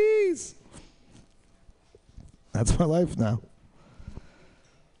your peas. That's my life now.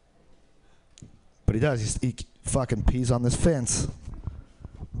 But he does. He fucking pees on this fence.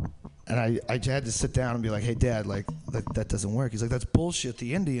 And I had to sit down and be like, hey, Dad, like, that doesn't work. He's like, that's bullshit.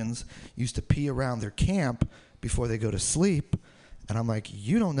 The Indians used to pee around their camp before they go to sleep. And I'm like,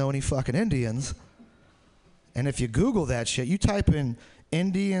 you don't know any fucking Indians. And if you Google that shit, you type in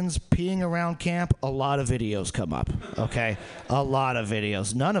Indians peeing around camp, a lot of videos come up, okay? A lot of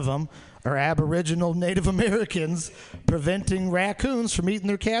videos. None of them are Aboriginal Native Americans preventing raccoons from eating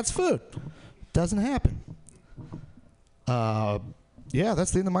their cat's food. Doesn't happen. Yeah,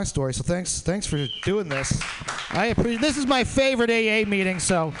 that's the end of my story. So thanks for doing this. I appreciate. This is my favorite AA meeting,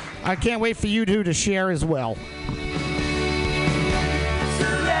 so I can't wait for you two to share as well.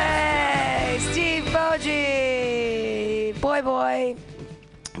 Yay! Steve Bogie! Boy.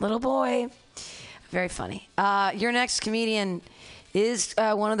 Little boy. Very funny. Your next comedian is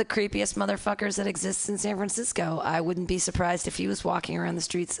one of the creepiest motherfuckers that exists in San Francisco. I wouldn't be surprised if he was walking around the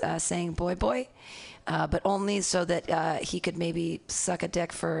streets saying boy, but only so that he could maybe suck a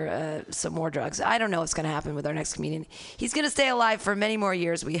dick for some more drugs. I don't know what's going to happen with our next comedian. He's going to stay alive for many more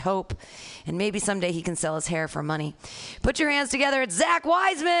years, we hope, and maybe someday he can sell his hair for money. Put your hands together. It's Zach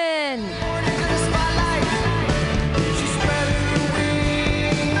Wiseman.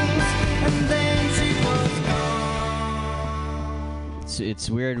 It's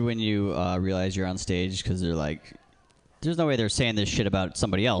weird when you realize you're on stage because they're like, there's no way they're saying this shit about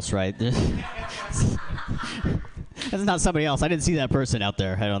somebody else, right? That's not somebody else. I didn't see that person out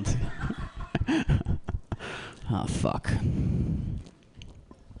there. I don't. Oh, fuck.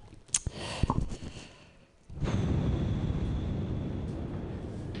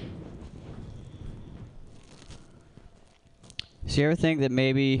 So you ever think that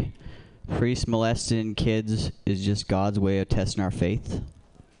maybe priests molesting kids is just God's way of testing our faith?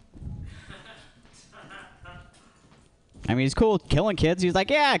 I mean, he's cool killing kids. He's like,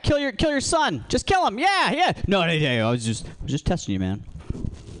 yeah, kill your son. Just kill him. Yeah. No, I was just testing you, man.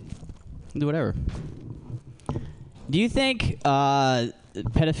 Do whatever. Do you think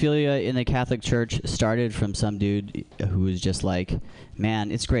pedophilia in the Catholic Church started from some dude who was just like,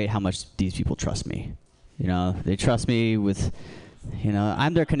 man, it's great how much these people trust me. You know, they trust me with, you know,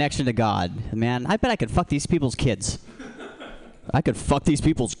 I'm their connection to God. Man, I bet I could fuck these people's kids. I could fuck these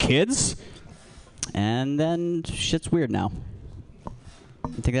people's kids? And then shit's weird now.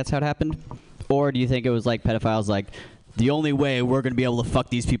 You think that's how it happened? Or do you think it was like pedophiles like, the only way we're going to be able to fuck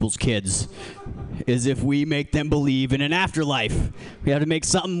these people's kids is if we make them believe in an afterlife. We have to make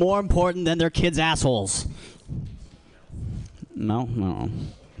something more important than their kids' assholes. No.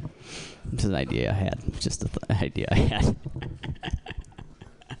 It's an idea I had. Just an idea I had.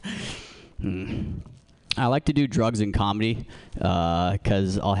 I like to do drugs in comedy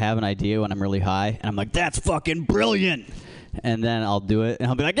because I'll have an idea when I'm really high, and I'm like, that's fucking brilliant! And then I'll do it, and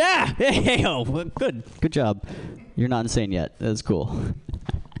I'll be like, yeah! Hey, good job. You're not insane yet. That's cool.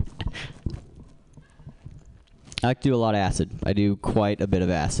 I like to do a lot of acid. I do quite a bit of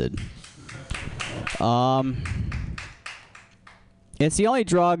acid. It's the only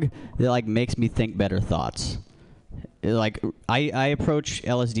drug that like makes me think better thoughts. Like I approach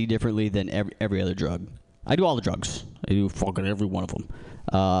LSD differently than every other drug. I do all the drugs. I do fucking every one of them.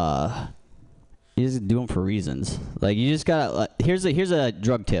 You just do them for reasons. Like you just gotta. Here's a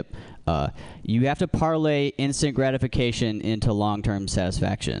drug tip. You have to parlay instant gratification into long-term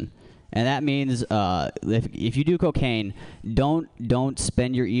satisfaction, and that means if you do cocaine, don't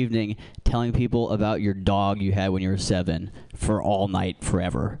spend your evening telling people about your dog you had when you were 7 for all night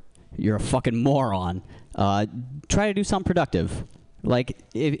forever. You're a fucking moron. Try to do something productive. Like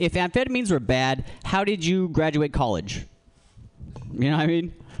if amphetamines were bad, how did you graduate college? You know what I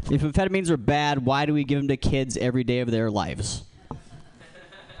mean? If amphetamines were bad, why do we give them to kids every day of their lives?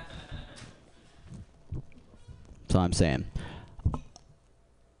 That's all I'm saying.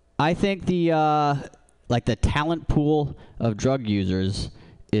 I think the talent pool of drug users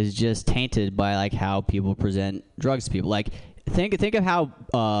is just tainted by like how people present drugs to people. Like think of how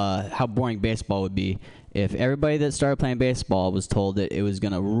boring baseball would be if everybody that started playing baseball was told that it was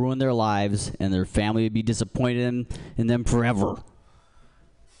going to ruin their lives and their family would be disappointed in them forever.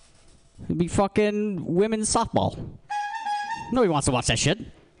 It'd be fucking women's softball. Nobody wants to watch that shit.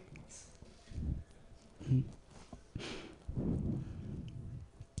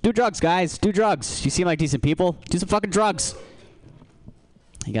 Do drugs, guys. Do drugs. You seem like decent people. Do some fucking drugs.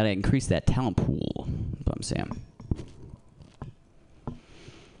 You gotta increase that talent pool. That's what I'm saying.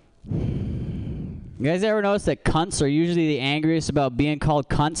 You guys ever notice that cunts are usually the angriest about being called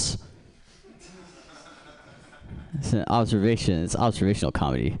cunts? It's an observation. It's observational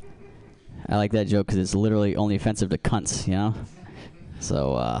comedy. I like that joke because it's literally only offensive to cunts, you know?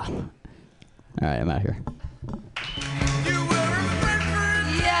 So, all right, I'm out of here.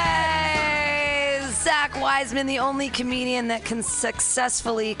 Yay! Zach Wiseman, the only comedian that can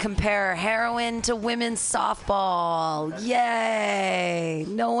successfully compare heroin to women's softball. Yay!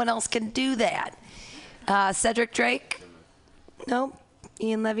 No one else can do that. Cedric Drake? Nope.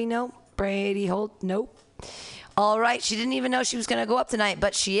 Ian Levy? Nope. Brady Holt? Nope. All right, she didn't even know she was going to go up tonight,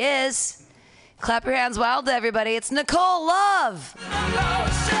 but she is. Clap your hands wild to everybody. It's Nicole Love.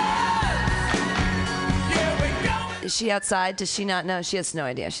 Is she outside? Does she not know? She has no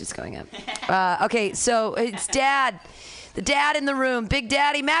idea she's going up. Okay, so it's Dad. The dad in the room. Big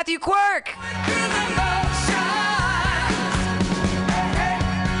Daddy Matthew Quirk.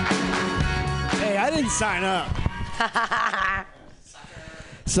 Hey, I didn't sign up.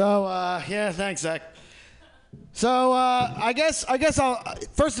 So, yeah, thanks, Zach. So, I guess I'll...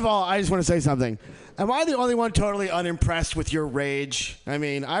 First of all, I just want to say something. Am I the only one totally unimpressed with your rage? I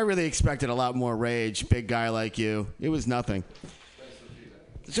mean, I really expected a lot more rage, big guy like you. It was nothing.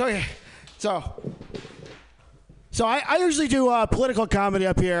 So I usually do political comedy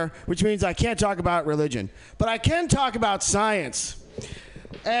up here, which means I can't talk about religion. But I can talk about science.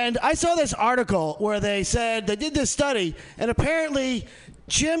 And I saw this article where they said they did this study, and apparently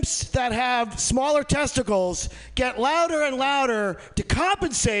chimps that have smaller testicles get louder and louder to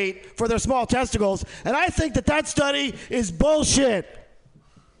compensate for their small testicles, and I think that study is bullshit.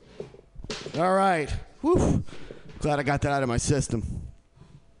 All right. Whew. Glad I got that out of my system.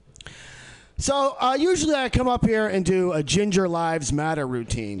 So usually I come up here and do a Ginger Lives Matter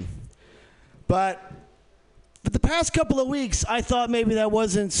routine. But for the past couple of weeks, I thought maybe that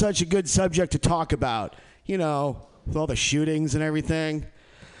wasn't such a good subject to talk about, you know, with all the shootings and everything.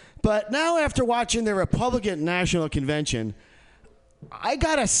 But now after watching the Republican National Convention, I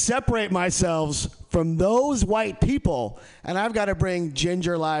got to separate myself from those white people, and I've got to bring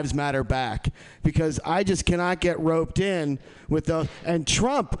Ginger Lives Matter back because I just cannot get roped in with those. And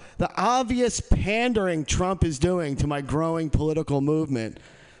Trump, the obvious pandering Trump is doing to my growing political movement,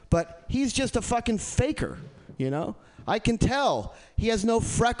 but he's just a fucking faker, you know? I can tell he has no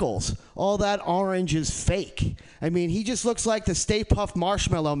freckles. All that orange is fake. I mean, he just looks like the Stay Puft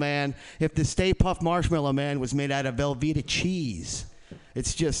Marshmallow Man if the Stay Puft Marshmallow Man was made out of Velveeta cheese.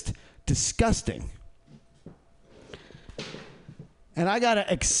 It's just disgusting. And I got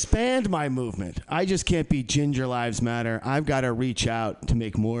to expand my movement. I just can't be Ginger Lives Matter. I've got to reach out to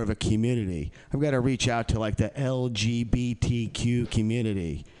make more of a community. I've got to reach out to like the LGBTQ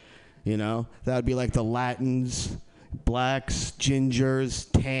community. You know, that would be like the Latins, blacks, gingers,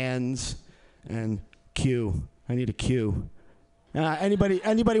 tans, and Q. I need a Q. Anybody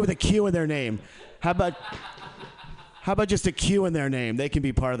with a Q in their name. How about just a Q in their name? They can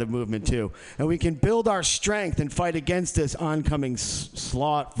be part of the movement too. And we can build our strength and fight against this oncoming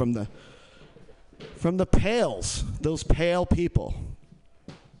slaught from the pales, those pale people.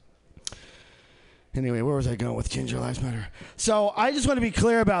 Anyway, where was I going with Ginger Lives Matter? So I just want to be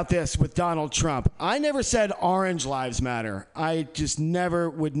clear about this with Donald Trump. I never said Orange Lives Matter. I just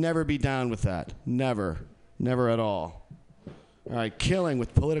would never be down with that. Never. Never at all. All right, killing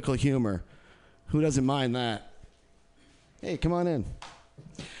with political humor. Who doesn't mind that? Hey, come on in.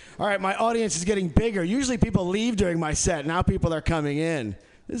 All right, my audience is getting bigger. Usually people leave during my set. Now people are coming in.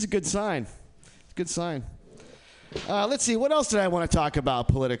 This is a good sign. It's a good sign. Let's see, what else did I want to talk about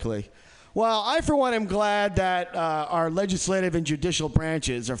politically? Well, I, for one, am glad that our legislative and judicial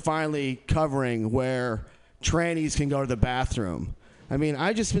branches are finally covering where trannies can go to the bathroom. I mean,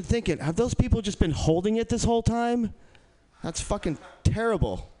 I've just been thinking, have those people just been holding it this whole time? That's fucking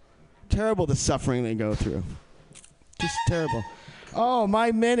terrible. Terrible, the suffering they go through. Just terrible. Oh,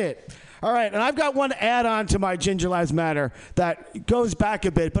 my minute. All right, and I've got one add-on to my Ginger Lives Matter that goes back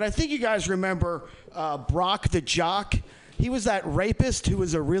a bit, but I think you guys remember Brock the Jock. He was that rapist who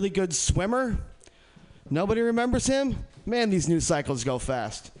was a really good swimmer. Nobody remembers him? Man, these news cycles go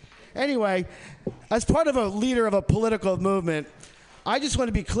fast. Anyway, as part of a leader of a political movement, I just want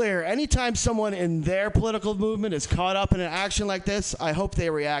to be clear. Anytime someone in their political movement is caught up in an action like this, I hope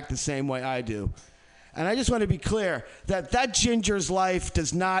they react the same way I do. And I just want to be clear that ginger's life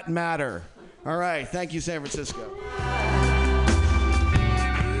does not matter. All right. Thank you, San Francisco.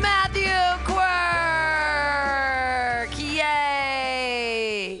 Matthew Quirk!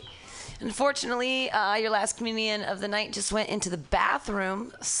 Yay! Unfortunately, your last comedian of the night just went into the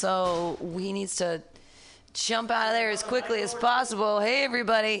bathroom, so he needs to jump out of there as quickly as possible. Hey,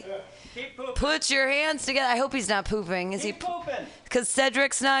 everybody. Put your hands together. I hope he's not pooping. Is he pooping? Because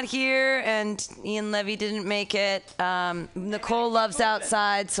Cedric's not here and Ian Levy didn't make it. Nicole Love's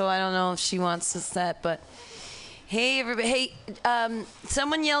outside, so I don't know if she wants to set. But hey, everybody. Hey,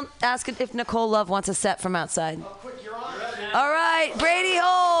 someone ask if Nicole Love wants a set from outside. Oh, quick, you're on. All right, Brady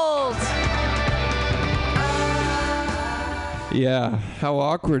Holt. Yeah, how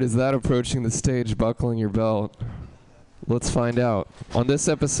awkward is that approaching the stage buckling your belt? Let's find out on this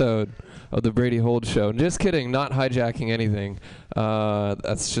episode of the Brady Hold Show. Just kidding, not hijacking anything.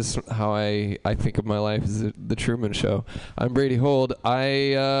 That's just how I think of my life as the Truman Show. I'm Brady Hold.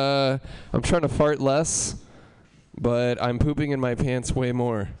 I'm trying to fart less, but I'm pooping in my pants way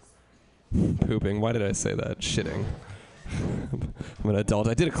more. Pooping. Why did I say that? Shitting. I'm an adult.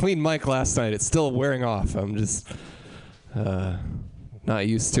 I did a clean mic last night. It's still wearing off. I'm just not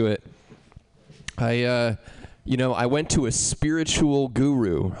used to it. I went to a spiritual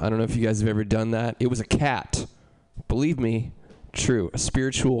guru. I don't know if you guys have ever done that. It was a cat. Believe me, true. A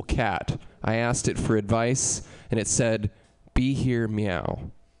spiritual cat. I asked it for advice, and it said, "Be here,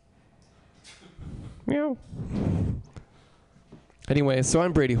 meow." Meow. Anyway, so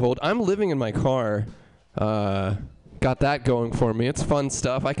I'm Brady Holt. I'm living in my car. Got that going for me. It's fun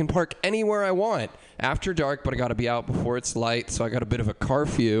stuff. I can park anywhere I want after dark, but I got to be out before it's light, so I got a bit of a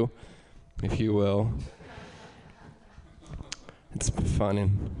curfew, if you will. It's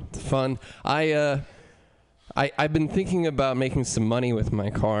fun. I I've been thinking about making some money with my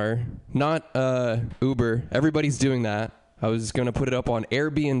car. Not Uber. Everybody's doing that. I was going to put it up on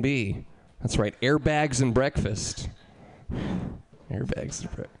Airbnb. That's right. Airbags and breakfast. Airbags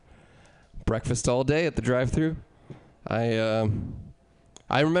and breakfast all day at the drive-thru. I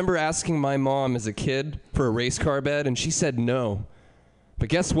remember asking my mom as a kid for a race car bed, and she said no. But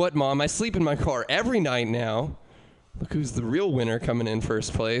guess what, Mom? I sleep in my car every night now. Look who's the real winner coming in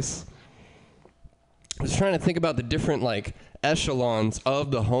first place. I was trying to think about the different, like, echelons of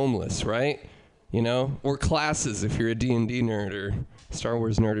the homeless, right? You know? Or classes if you're a D&D nerd or Star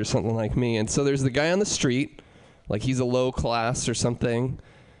Wars nerd or something like me. And so there's the guy on the street, like he's a low class or something,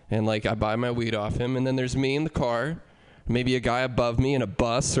 and, like, I buy my weed off him. And then there's me in the car, maybe a guy above me in a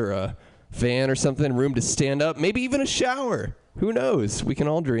bus or a van or something, room to stand up, maybe even a shower. Who knows? We can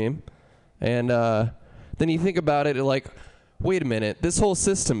all dream. And then you think about it, like, wait a minute, this whole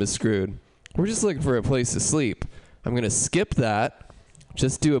system is screwed. We're just looking for a place to sleep. I'm going to skip that,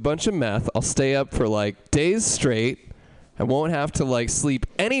 just do a bunch of meth. I'll stay up for, like, days straight. I won't have to, like, sleep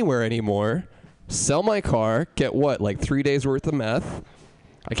anywhere anymore. Sell my car, get what, like 3 days worth of meth?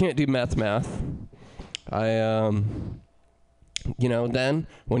 I can't do math. You know, then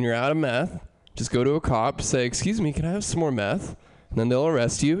when you're out of meth, just go to a cop, say, excuse me, can I have some more meth? And then they'll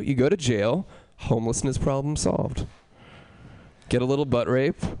arrest you. You go to jail. Homelessness problem solved. Get a little butt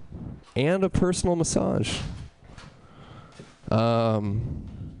rape and a personal massage.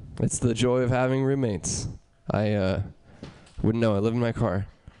 It's the joy of having roommates. I wouldn't know. I live in my car.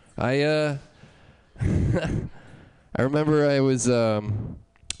 I remember I was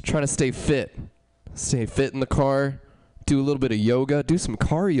trying to stay fit in the car, do a little bit of yoga, do some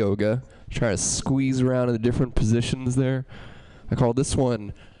car yoga, try to squeeze around in the different positions there. I called this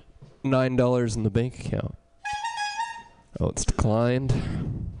one $9 in the bank account. Oh, it's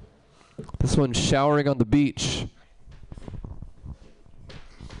declined. This one's showering on the beach.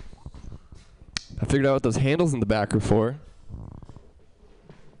 I figured out what those handles in the back are for.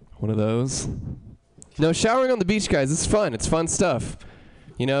 One of those. No, showering on the beach, guys, it's fun. It's fun stuff.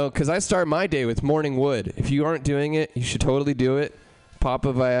 You know, because I start my day with morning wood. If you aren't doing it, you should totally do it. Pop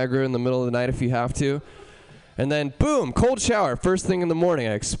a Viagra in the middle of the night if you have to. And then, boom, cold shower. First thing in the morning,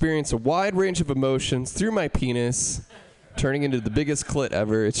 I experience a wide range of emotions through my penis, turning into the biggest clit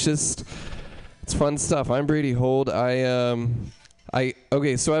ever. It's just, it's fun stuff. I'm Brady Hold. Okay,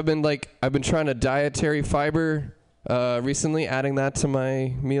 so I've been trying to dietary fiber recently, adding that to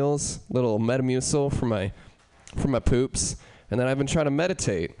my meals, little Metamucil for my poops. And then I've been trying to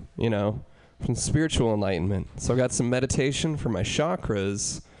meditate, you know, from spiritual enlightenment. So I got some meditation for my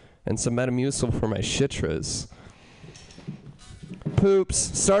chakras and some Metamucil for my shitras. Poops.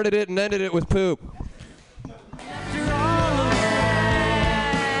 Started it and ended it with poop.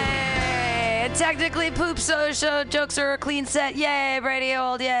 Technically, poop show jokes are a clean set. Yay, Brady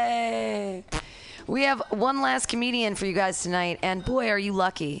Old, yay. We have one last comedian for you guys tonight, and boy, are you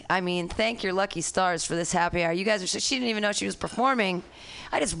lucky. I mean, thank your lucky stars for this happy hour. You guys she didn't even know she was performing.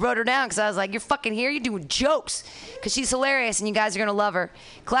 I just wrote her down because I was like, you're fucking here, you're doing jokes. Because she's hilarious, and you guys are going to love her.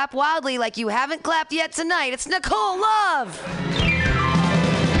 Clap wildly like you haven't clapped yet tonight. It's Nicole Love.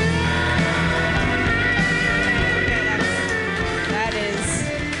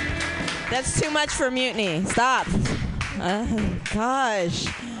 That's too much for Mutiny. Stop. Gosh.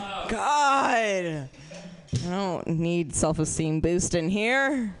 God. I don't need self-esteem boost in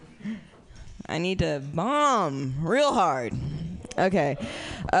here. I need to bomb real hard. Okay.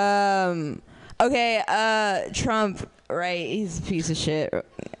 Trump, right? He's a piece of shit.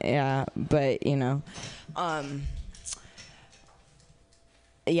 Yeah, but, you know.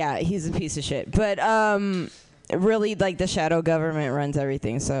 Yeah, he's a piece of shit. But, really, like, the shadow government runs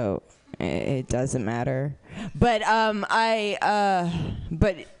everything, so it doesn't matter. But on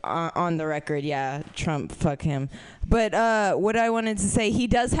the record, yeah, Trump, fuck him. But what I wanted to say, he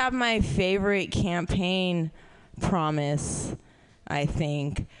does have my favorite campaign promise, I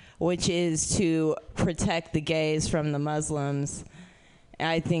think, which is to protect the gays from the Muslims.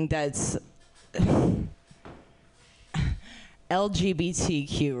 I think that's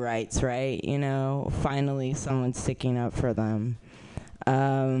LGBTQ rights, right? You know, finally someone's sticking up for them.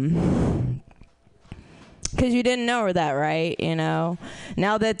 Because you didn't know that, right? You know,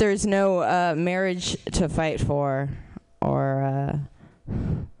 now that there's no marriage to fight for, or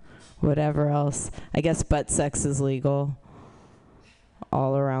whatever else, I guess butt sex is legal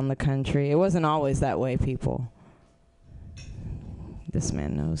all around the country. It wasn't always that way, people. This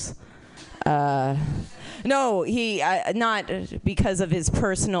man knows. No, he not because of his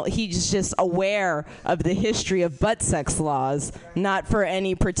personal. He's just aware of the history of butt sex laws, not for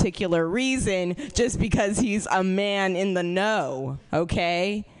any particular reason, just because he's a man in the know.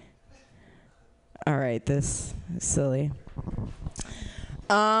 Okay. All right, this is silly.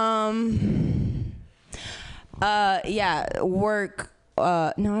 Yeah, work.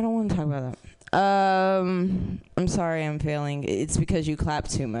 No, I don't want to talk about that. I'm sorry, I'm failing. It's because you clap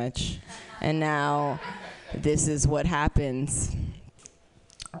too much, and now this is what happens.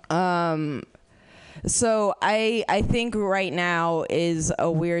 So I think right now is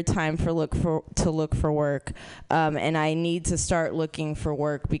a weird time to look for work, and I need to start looking for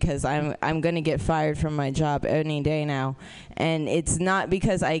work because I'm gonna get fired from my job any day now, and it's not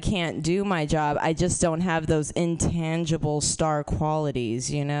because I can't do my job. I just don't have those intangible star qualities,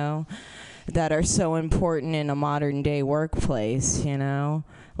 you know, that are so important in a modern day workplace, you know.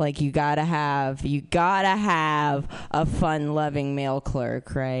 Like you gotta have a fun loving male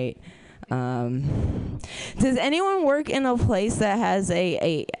clerk, right? Does anyone work in a place that has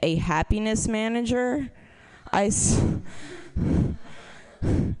a happiness manager? I saw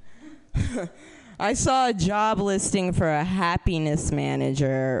a job listing for a happiness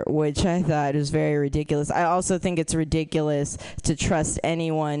manager, which I thought was very ridiculous. I also think it's ridiculous to trust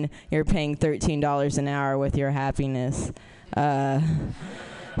anyone you're paying $13 an hour with your happiness.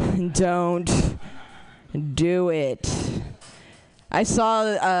 Don't do it. I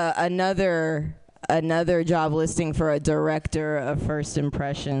saw another job listing for a director of first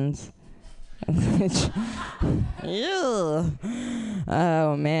impressions.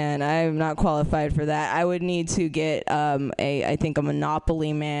 Oh man, I'm not qualified for that. I would need to get I think a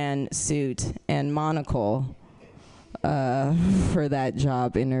Monopoly Man suit and monocle for that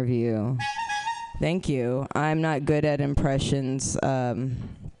job interview. Thank you. I'm not good at impressions,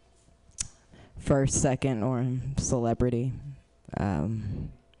 first, second, or celebrity.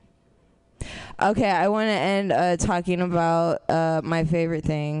 Okay, I want to end talking about my favorite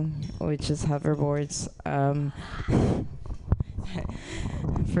thing, which is hoverboards.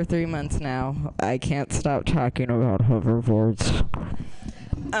 For 3 months now, I can't stop talking about hoverboards.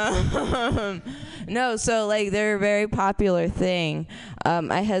 No, so like they're a very popular thing.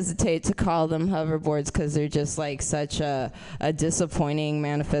 I hesitate to call them hoverboards because they're just like such a disappointing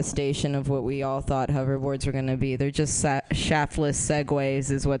manifestation of what we all thought hoverboards were going to be. They're just shaftless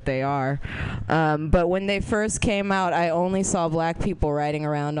segways is what they are. But when they first came out, I only saw black people riding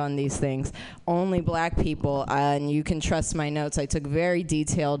around on these things. Only black people, and you can trust my notes. I took very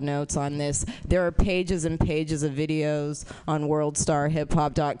detailed notes on this. There are pages and pages of videos on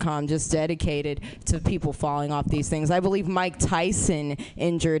worldstarhiphop.com just dedicated to people falling off these things. I believe Mike Tyson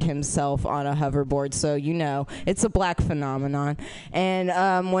injured himself on a hoverboard, so you know, it's a black phenomenon.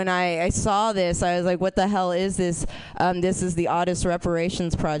 And when I saw this, I was like, what the hell is this? This is the oddest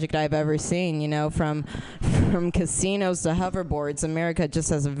reparations project I've ever seen, you know, from casinos to hoverboards. America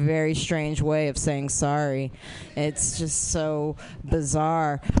just has a very strange way of saying sorry. It's just so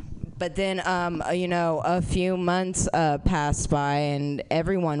bizarre. But then, you know, a few months passed by, and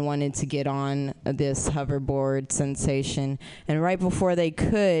everyone wanted to get on this hoverboard sensation. And right before they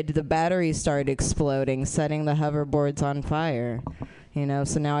could, the batteries started exploding, setting the hoverboards on fire. You know,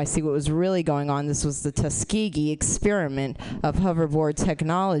 so now I see what was really going on. This was the Tuskegee experiment of hoverboard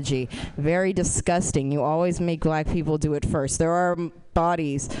technology. Very disgusting. You always make black people do it first. There are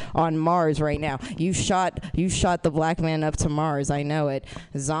bodies on Mars right now. You shot the black man up to Mars. I know it.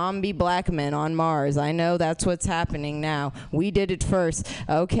 Zombie black men on Mars. I know that's what's happening now. We did it first.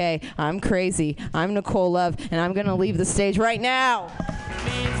 Okay, I'm crazy. I'm Nicole Love, and I'm gonna leave the stage right now.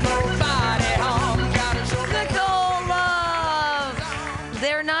 Nicole Love!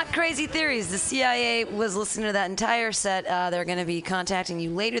 They're not crazy theories. The CIA was listening to that entire set. They're going to be contacting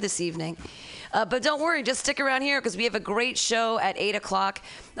you later this evening. But don't worry, just stick around here because we have a great show at 8 o'clock.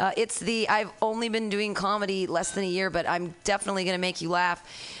 I've only been doing comedy less than a year, but I'm definitely going to make you laugh.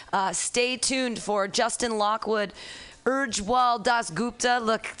 Stay tuned for Justin Lockwood, Urjwal Das Gupta.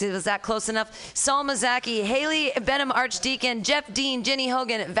 Look, was that close enough? Salma Zaki, Haley Benham Archdeacon, Jeff Dean, Jenny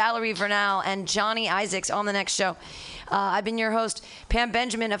Hogan, Valerie Vernal, and Johnny Isaacs on the next show. I've been your host, Pam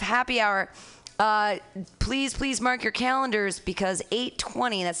Benjamin of Happy Hour. Please mark your calendars because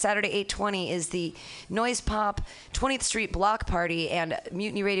 8:20, that's Saturday 8:20, is the Noise Pop 20th Street Block Party, and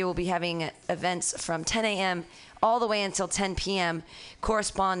Mutiny Radio will be having events from 10 a.m. all the way until 10 p.m.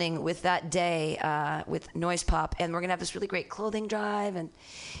 corresponding with that day with Noise Pop, and we're gonna have this really great clothing drive, and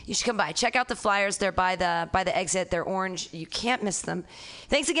you should come by. Check out the flyers. They're by the exit. They're orange. You can't miss them.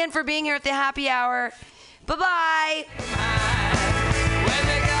 Thanks again for being here at the Happy Hour. Bye-bye.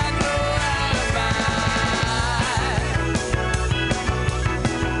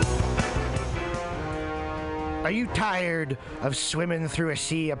 Are you tired of swimming through a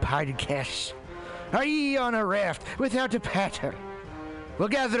sea of podcasts? Are ye on a raft without a paddle? Well,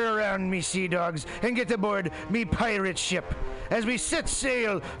 gather around me, sea dogs, and get aboard me pirate ship as we set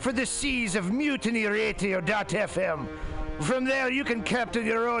sail for the seas of MutinyRadio.fm. From there, you can captain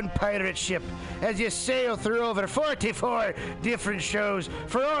your own pirate ship as you sail through over 44 different shows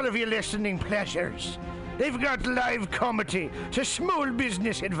for all of your listening pleasures. They've got live comedy to small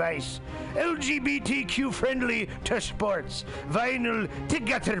business advice, LGBTQ friendly to sports, vinyl to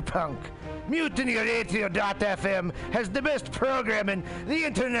gutter punk. MutinyRadio.fm has the best programming the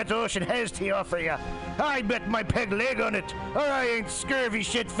internet ocean has to offer you. I bet my peg leg on it, or I ain't scurvy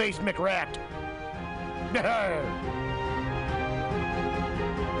shit-faced McRat.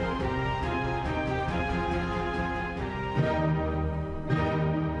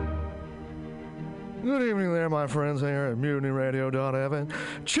 Good evening there, my friends here at MutinyRadio.fm.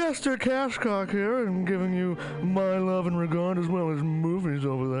 Chester Cashcock here, and giving you my love and regard as well as movies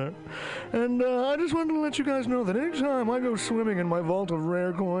over there. And I just wanted to let you guys know that anytime I go swimming in my vault of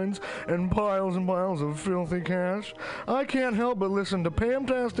rare coins and piles of filthy cash, I can't help but listen to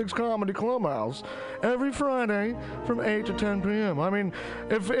Pamtastic's Comedy Clubhouse every Friday from 8 to 10 p.m. I mean,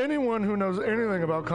 if anyone who knows anything about